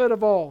benefit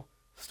of all,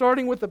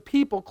 starting with the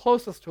people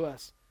closest to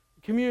us,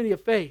 the community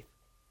of faith.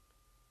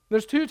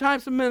 There's two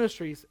types of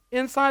ministries,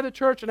 inside the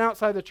church and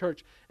outside the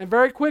church. And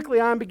very quickly,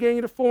 I'm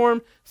beginning to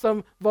form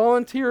some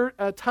volunteer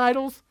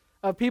titles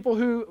of people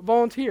who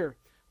volunteer.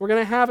 We're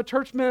going to have a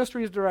church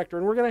ministries director,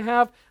 and we're going to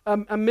have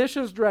a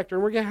missions director,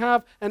 and we're going to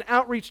have an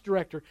outreach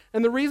director.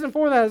 And the reason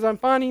for that is I'm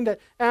finding that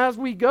as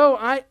we go,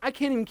 I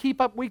can't even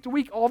keep up week to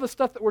week all the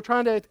stuff that we're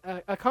trying to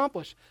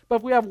accomplish. But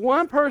if we have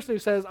one person who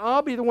says,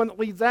 I'll be the one that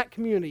leads that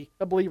community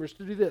of believers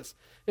to do this,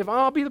 if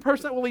I'll be the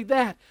person that will lead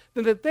that,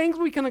 then the things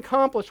we can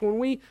accomplish when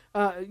we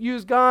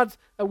use God's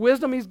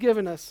wisdom He's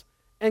given us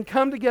and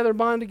come together,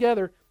 bond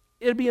together,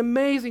 it'd be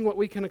amazing what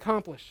we can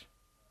accomplish.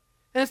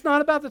 And it's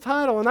not about the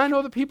title. And I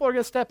know that people are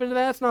going to step into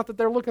that. It's not that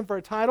they're looking for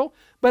a title,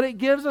 but it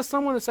gives us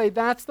someone to say,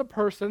 that's the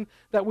person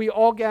that we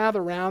all gather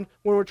around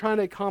when we're trying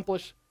to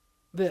accomplish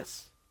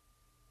this.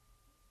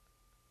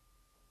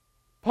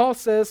 Paul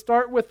says,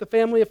 start with the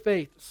family of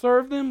faith.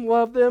 Serve them,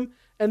 love them,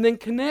 and then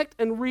connect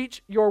and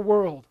reach your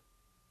world.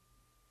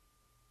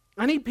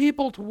 I need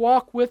people to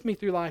walk with me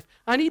through life.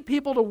 I need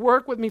people to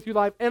work with me through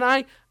life.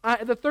 And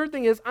the third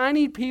thing is, I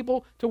need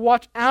people to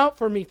watch out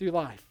for me through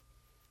life.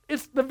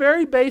 It's the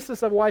very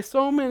basis of why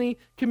so many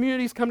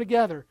communities come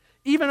together,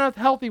 even with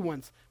healthy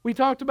ones. We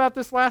talked about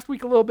this last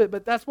week a little bit,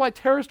 but that's why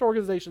terrorist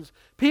organizations,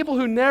 people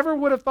who never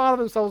would have thought of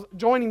themselves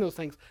joining those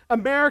things,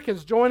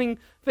 Americans joining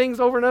things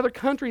over in other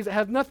countries that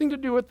have nothing to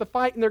do with the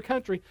fight in their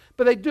country,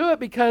 but they do it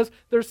because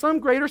there's some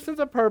greater sense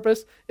of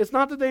purpose. It's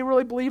not that they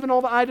really believe in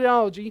all the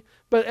ideology,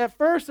 but at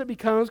first it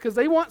becomes because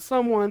they want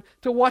someone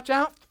to watch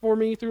out for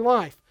me through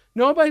life.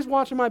 Nobody's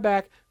watching my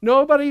back.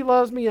 Nobody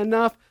loves me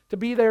enough to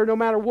be there no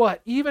matter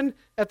what, even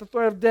at the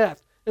threat of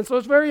death. And so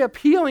it's very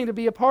appealing to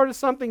be a part of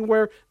something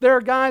where there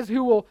are guys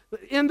who will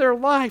end their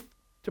life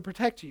to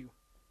protect you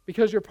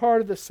because you're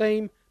part of the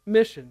same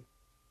mission.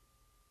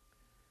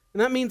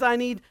 And that means I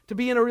need to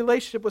be in a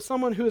relationship with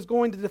someone who is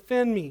going to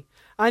defend me.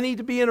 I need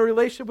to be in a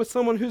relationship with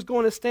someone who's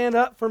going to stand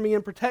up for me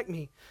and protect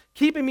me,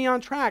 keeping me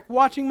on track,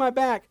 watching my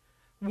back,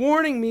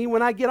 warning me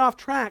when I get off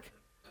track.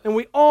 And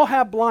we all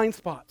have blind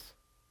spots.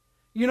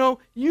 You know,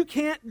 you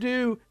can't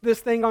do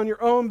this thing on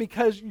your own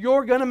because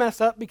you're going to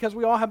mess up because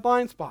we all have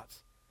blind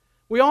spots.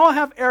 We all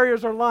have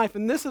areas of our life,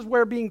 and this is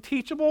where being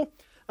teachable,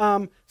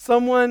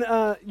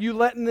 you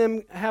letting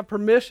them have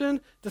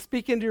permission to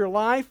speak into your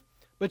life,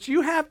 but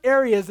you have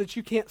areas that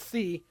you can't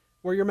see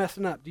where you're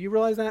messing up. Do you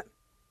realize that?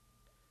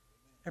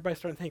 Everybody's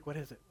starting to think, what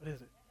is it? What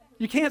is it?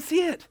 You can't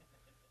see it.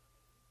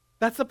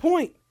 That's the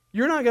point.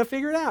 You're not going to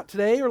figure it out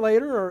today or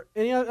later or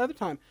any other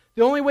time.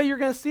 The only way you're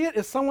going to see it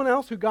is someone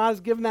else who God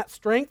has given that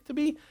strength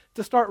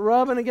to start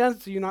rubbing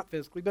against you, not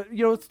physically, but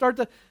start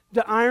to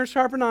iron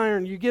sharpen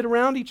iron. You get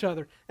around each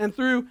other, and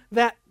through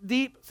that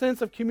deep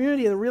sense of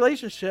community and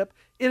relationship,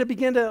 it'll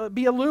begin to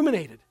be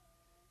illuminated.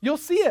 You'll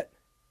see it.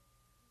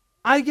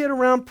 I get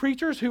around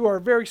preachers who are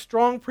very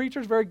strong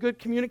preachers, very good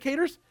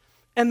communicators,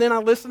 and then I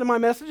listen to my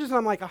messages, and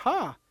I'm like,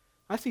 aha,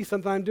 I see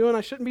something I'm doing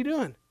I shouldn't be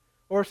doing,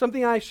 or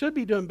something I should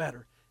be doing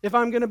better. If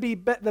I'm going to be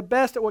the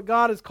best at what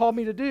God has called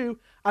me to do,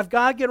 I've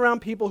got to get around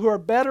people who are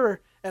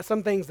better at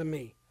some things than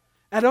me.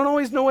 I don't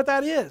always know what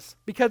that is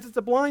because it's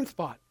a blind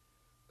spot.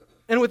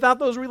 And without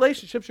those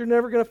relationships, you're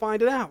never going to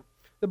find it out.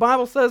 The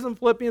Bible says in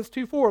Philippians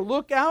 2:4,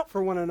 look out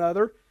for one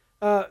another.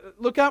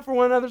 Look out for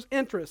one another's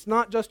interests,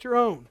 not just your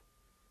own.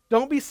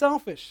 Don't be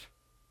selfish.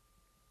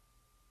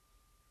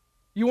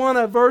 You want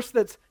a verse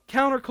that's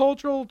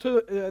countercultural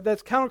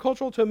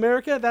to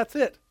America? That's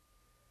it.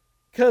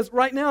 Because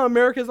right now,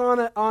 America's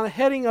on a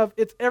heading of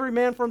it's every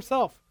man for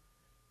himself.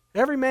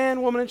 Every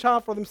man, woman, and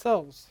child for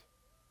themselves.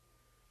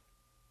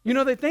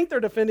 They think they're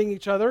defending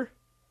each other.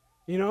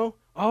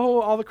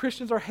 All the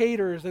Christians are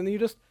haters. And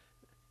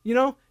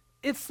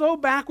it's so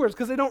backwards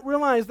because they don't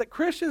realize that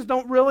Christians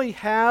don't really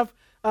have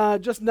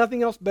just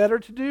nothing else better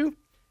to do.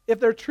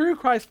 If they're true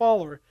Christ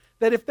follower,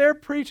 that if they're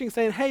preaching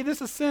saying, hey,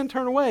 this is sin,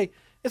 turn away,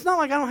 it's not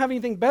like I don't have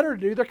anything better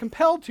to do. They're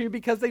compelled to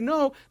because they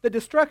know that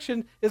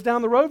destruction is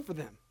down the road for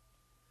them.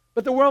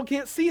 But the world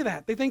can't see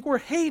that. They think we're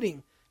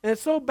hating. And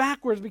it's so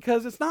backwards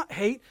because it's not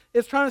hate.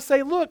 It's trying to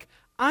say, look,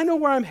 I know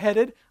where I'm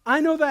headed.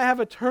 I know that I have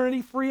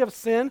eternity free of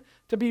sin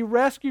to be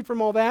rescued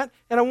from all that,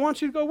 and I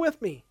want you to go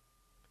with me.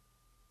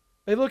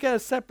 They look at it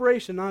as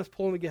separation, not as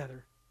pulling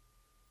together.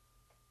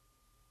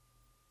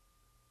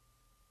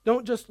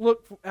 Don't just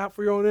look out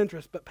for your own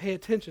interests, but pay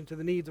attention to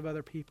the needs of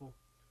other people.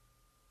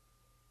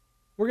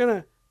 We're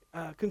going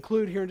to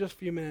conclude here in just a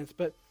few minutes,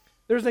 but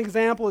there's an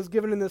example that's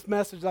given in this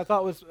message that I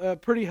thought was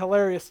pretty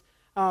hilarious.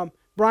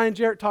 Brian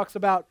Jarrett talks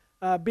about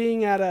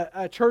being at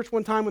a church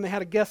one time when they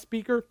had a guest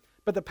speaker,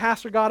 but the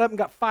pastor got up and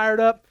got fired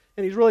up,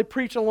 and he's really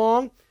preaching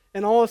along,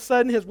 and all of a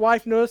sudden his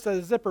wife noticed that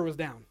his zipper was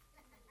down.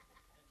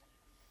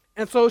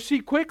 And so she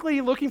quickly,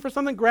 looking for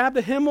something, grabbed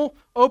a Himmel,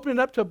 opened it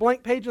up to a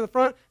blank page in the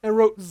front, and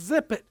wrote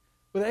 "zip it"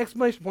 with an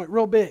exclamation point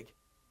real big.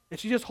 And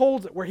she just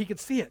holds it where he could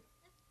see it.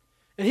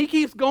 And he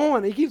keeps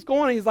going.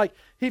 He's like,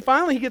 he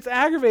gets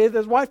aggravated that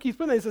his wife keeps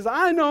putting it. He says,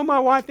 I know my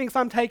wife thinks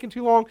I'm taking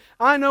too long.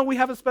 I know we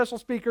have a special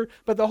speaker,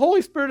 but the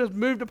Holy Spirit has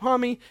moved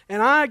upon me,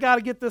 and I got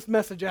to get this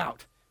message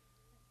out.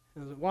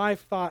 And his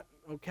wife thought,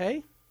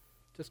 okay,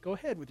 just go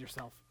ahead with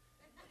yourself.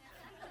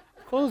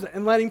 Close it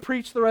and let him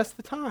preach the rest of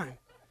the time.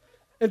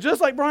 And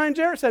just like Brian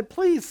Jarrett said,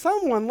 please,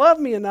 someone love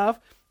me enough.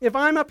 If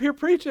I'm up here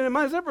preaching and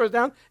my zipper is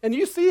down and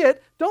you see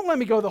it, don't let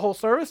me go the whole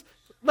service.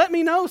 Let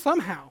me know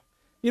somehow,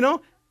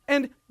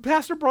 And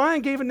Pastor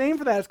Brian gave a name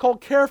for that. It's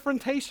called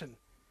carefrontation.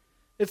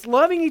 It's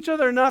loving each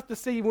other enough to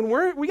see when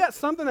we got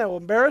something that will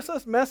embarrass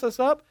us, mess us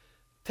up,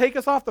 take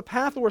us off the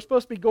path that we're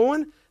supposed to be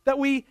going, that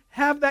we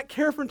have that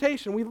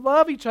carefrontation. We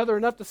love each other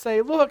enough to say,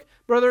 look,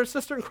 brother and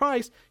sister in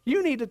Christ,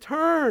 you need to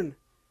turn.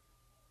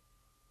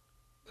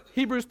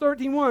 Hebrews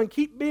 13:1,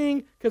 keep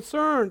being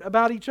concerned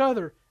about each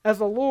other as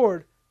the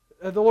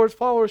Lord's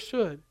followers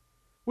should.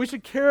 We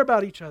should care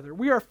about each other.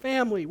 We are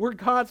family. We're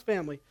God's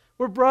family.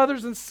 We're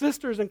brothers and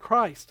sisters in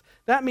Christ.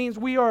 That means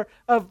we are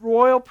of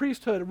royal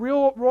priesthood,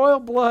 real royal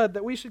blood,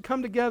 that we should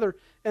come together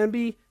and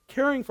be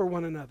caring for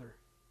one another.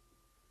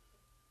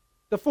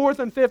 The fourth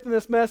and fifth in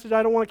this message,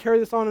 I don't want to carry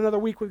this on another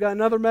week. We've got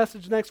another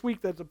message next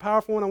week that's a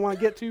powerful one I want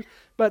to get to.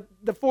 But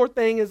the fourth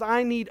thing is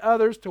I need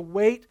others to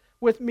wait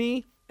with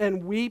me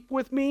and weep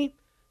with me.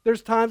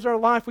 There's times in our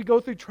life we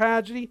go through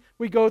tragedy,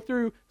 we go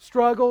through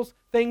struggles,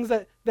 things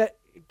that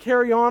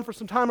carry on for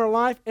some time in our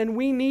life, and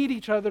we need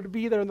each other to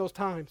be there in those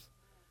times.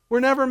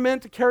 We're never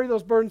meant to carry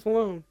those burdens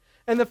alone.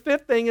 And the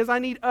fifth thing is I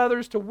need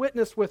others to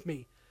witness with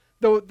me.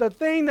 The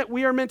thing that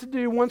we are meant to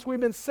do once we've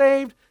been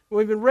saved,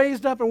 we've been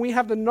raised up, and we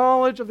have the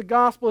knowledge of the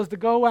gospel is to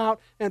go out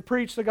and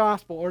preach the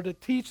gospel or to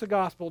teach the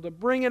gospel, to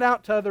bring it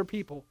out to other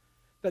people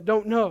that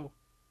don't know.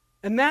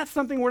 And that's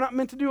something we're not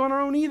meant to do on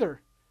our own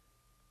either.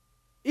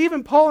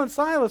 Even Paul and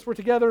Silas were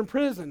together in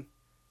prison.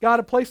 God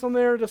had placed them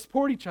there to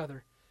support each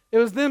other. It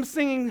was them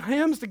singing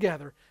hymns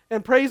together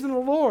and praising the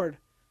Lord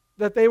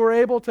that they were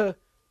able to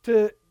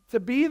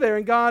be there,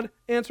 and God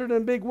answered in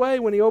a big way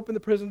when he opened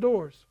the prison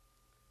doors.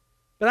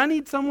 But I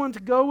need someone to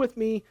go with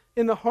me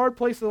in the hard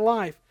places of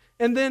life.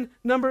 And then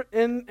number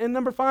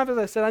 5, as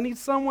I said, I need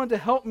someone to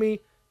help me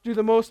do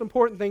the most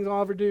important thing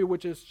I'll ever do,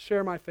 which is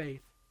share my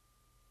faith.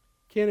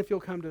 Ken, if you'll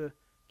come to the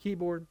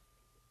keyboard.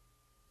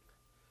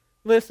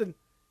 Listen,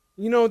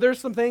 there's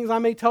some things I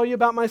may tell you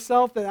about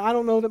myself that I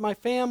don't know that my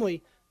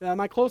family,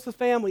 my closest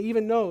family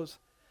even knows.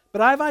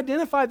 But I've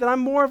identified that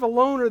I'm more of a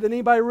loner than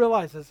anybody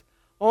realizes.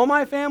 All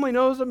my family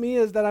knows of me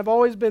is that I've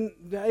always been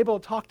able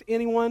to talk to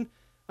anyone,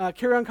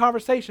 carry on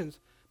conversations.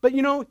 But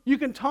you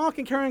can talk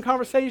and carry on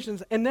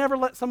conversations and never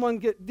let someone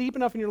get deep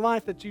enough in your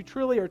life that you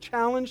truly are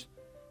challenged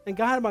and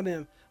guided by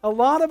them. A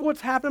lot of what's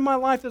happened in my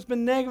life that's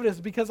been negative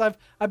is because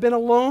I've been a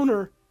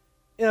loner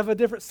of a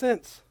different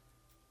sense.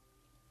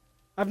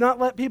 I've not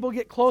let people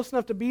get close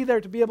enough to be there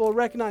to be able to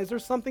recognize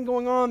there's something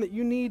going on that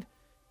you need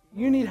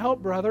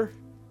help, brother.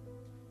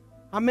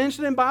 I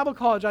mentioned in Bible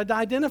college, I'd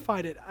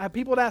identified it.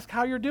 People would ask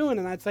how you're doing,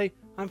 and I'd say,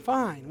 I'm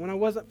fine, when I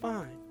wasn't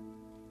fine.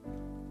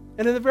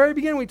 And in the very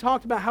beginning, we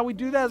talked about how we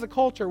do that as a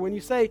culture. When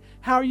you say,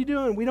 how are you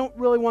doing? We don't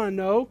really want to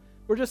know.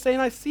 We're just saying,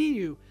 I see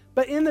you.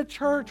 But in the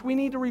church, we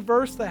need to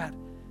reverse that.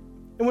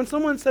 And when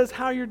someone says,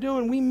 how you're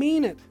doing, we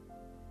mean it.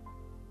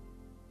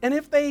 And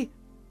if they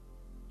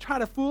try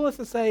to fool us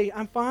and say,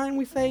 I'm fine,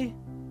 we say,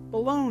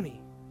 baloney.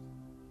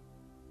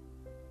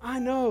 I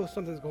know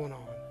something's going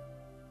on.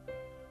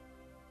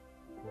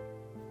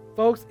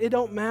 Folks, it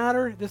don't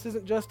matter. This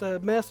isn't just a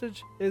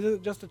message. It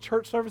isn't just a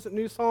church service at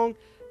New Song.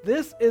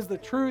 This is the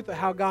truth of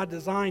how God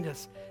designed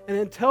us. And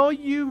until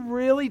you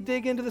really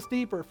dig into this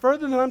deeper,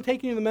 further than I'm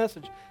taking you the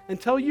message,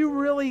 until you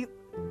really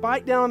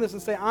bite down on this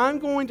and say, I'm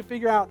going to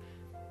figure out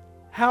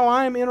how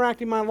I am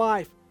interacting my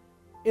life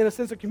in a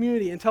sense of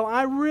community, until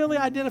I really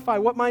identify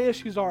what my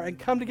issues are and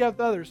come together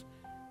with others,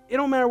 it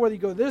don't matter whether you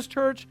go to this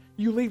church,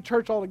 you leave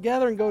church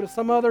altogether and go to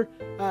some other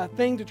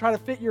thing to try to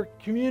fit your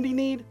community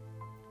need.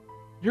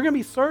 You're going to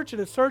be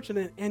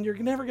searching and you're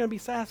never going to be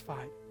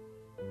satisfied.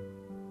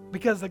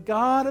 Because the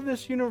God of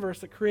this universe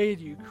that created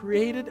you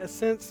created a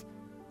sense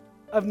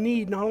of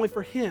need not only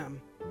for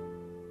Him,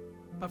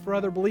 but for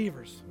other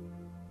believers.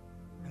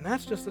 And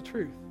that's just the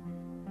truth.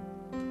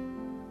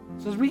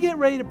 So as we get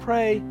ready to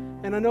pray,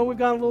 and I know we've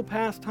gone a little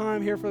past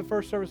time here for the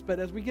first service, but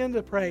as we get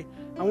into pray,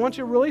 I want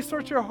you to really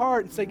search your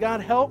heart and say,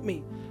 God, help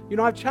me.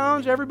 I've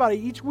challenged everybody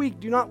each week,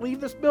 do not leave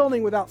this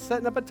building without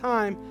setting up a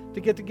time to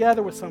get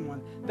together with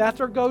someone.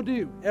 That's our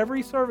go-do.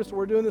 Every service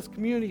we're doing this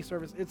community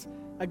service, it's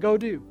a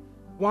go-do.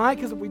 Why?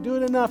 Because if we do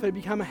it enough, it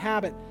become a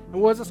habit.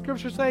 And what does the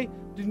scripture say?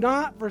 Do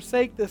not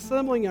forsake the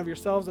assembling of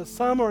yourselves as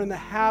some are in the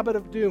habit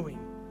of doing.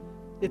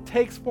 It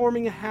takes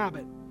forming a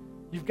habit.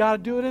 You've got to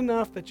do it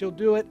enough that you'll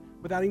do it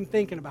without even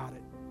thinking about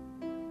it.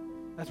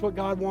 That's what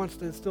God wants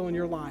to instill in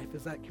your life,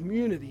 is that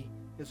community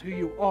is who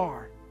you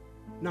are,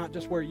 not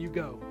just where you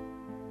go.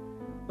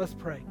 Let's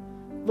pray.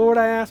 Lord,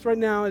 I ask right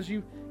now as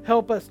you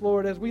help us,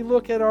 Lord, as we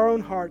look at our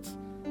own hearts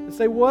and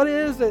say, what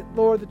is it,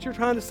 Lord, that you're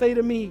trying to say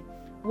to me?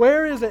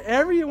 Where is it?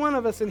 Every one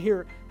of us in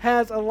here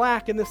has a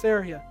lack in this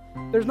area.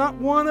 There's not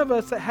one of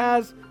us that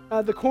has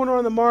the corner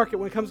on the market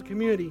when it comes to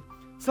community.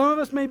 Some of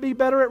us may be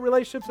better at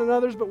relationships than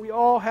others, but we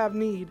all have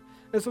need.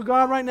 And so,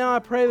 God, right now I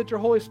pray that your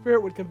Holy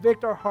Spirit would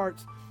convict our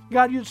hearts.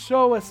 God, you'd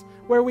show us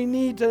where we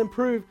need to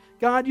improve.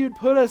 God, you'd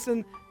put us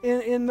in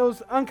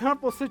those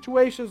uncomfortable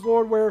situations,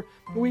 Lord, where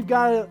we've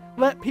got to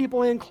let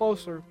people in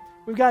closer.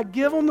 We've got to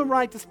give them the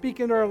right to speak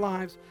into our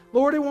lives.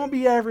 Lord, it won't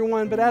be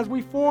everyone, but as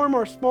we form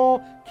our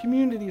small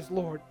communities,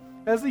 Lord,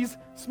 as these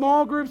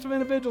small groups of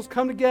individuals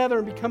come together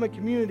and become a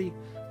community,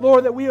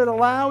 Lord, that we would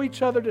allow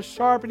each other to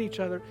sharpen each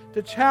other,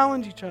 to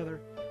challenge each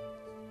other.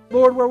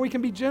 Lord, where we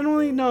can be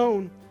genuinely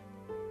known,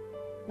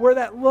 where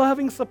that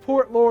loving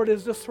support, Lord,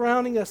 is just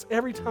surrounding us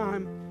every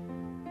time.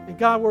 And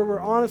God, where we're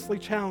honestly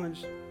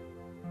challenged,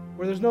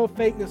 where there's no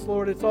fakeness,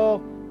 Lord, it's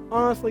all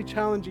honestly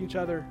challenging each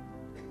other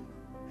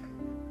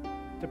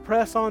to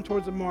press on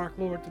towards the mark,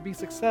 Lord, to be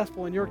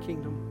successful in your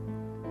kingdom.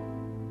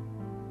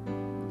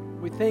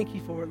 We thank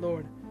you for it,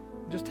 Lord.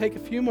 Just take a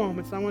few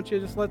moments, and I want you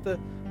to just let the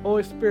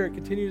Holy Spirit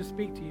continue to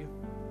speak to you.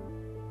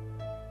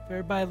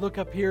 Everybody look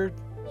up here.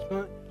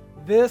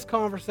 This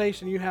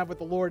conversation you have with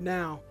the Lord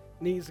now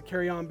needs to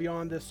carry on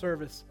beyond this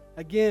service.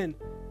 Again,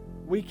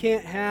 we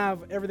can't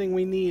have everything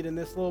we need in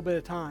this little bit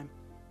of time.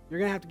 You're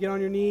going to have to get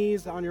on your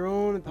knees on your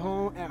own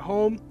at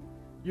home.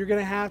 You're going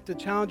to have to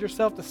challenge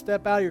yourself to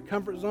step out of your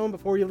comfort zone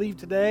before you leave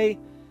today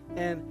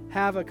and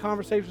have a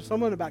conversation with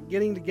someone about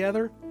getting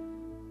together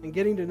and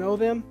getting to know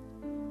them.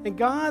 And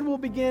God will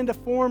begin to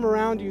form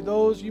around you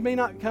those. You may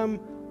not become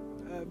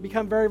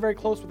very, very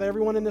close with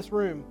everyone in this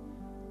room,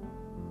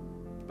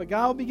 but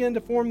God will begin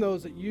to form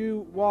those that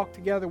you walk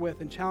together with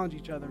and challenge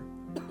each other.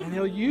 And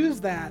He'll use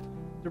that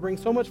to bring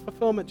so much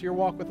fulfillment to your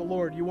walk with the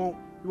Lord. You won't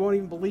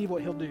even believe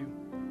what He'll do.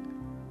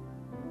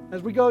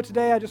 As we go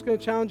today, I'm just going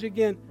to challenge you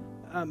again.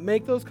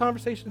 Make those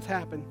conversations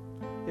happen.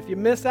 If you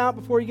miss out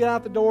before you get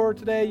out the door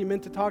today, you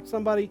meant to talk to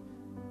somebody,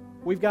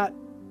 we've got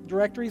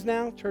directories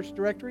now, church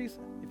directories.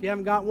 If you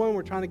haven't got one,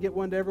 we're trying to get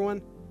one to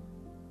everyone.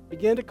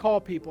 Begin to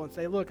call people and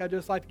say, look, I'd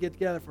just like to get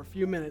together for a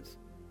few minutes.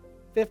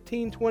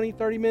 15, 20,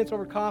 30 minutes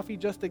over coffee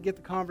just to get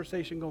the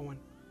conversation going.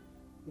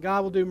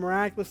 God will do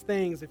miraculous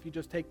things if you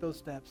just take those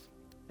steps.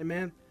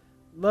 Amen.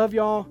 Love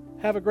y'all.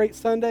 Have a great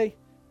Sunday,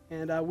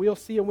 and we'll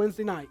see you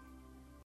Wednesday night.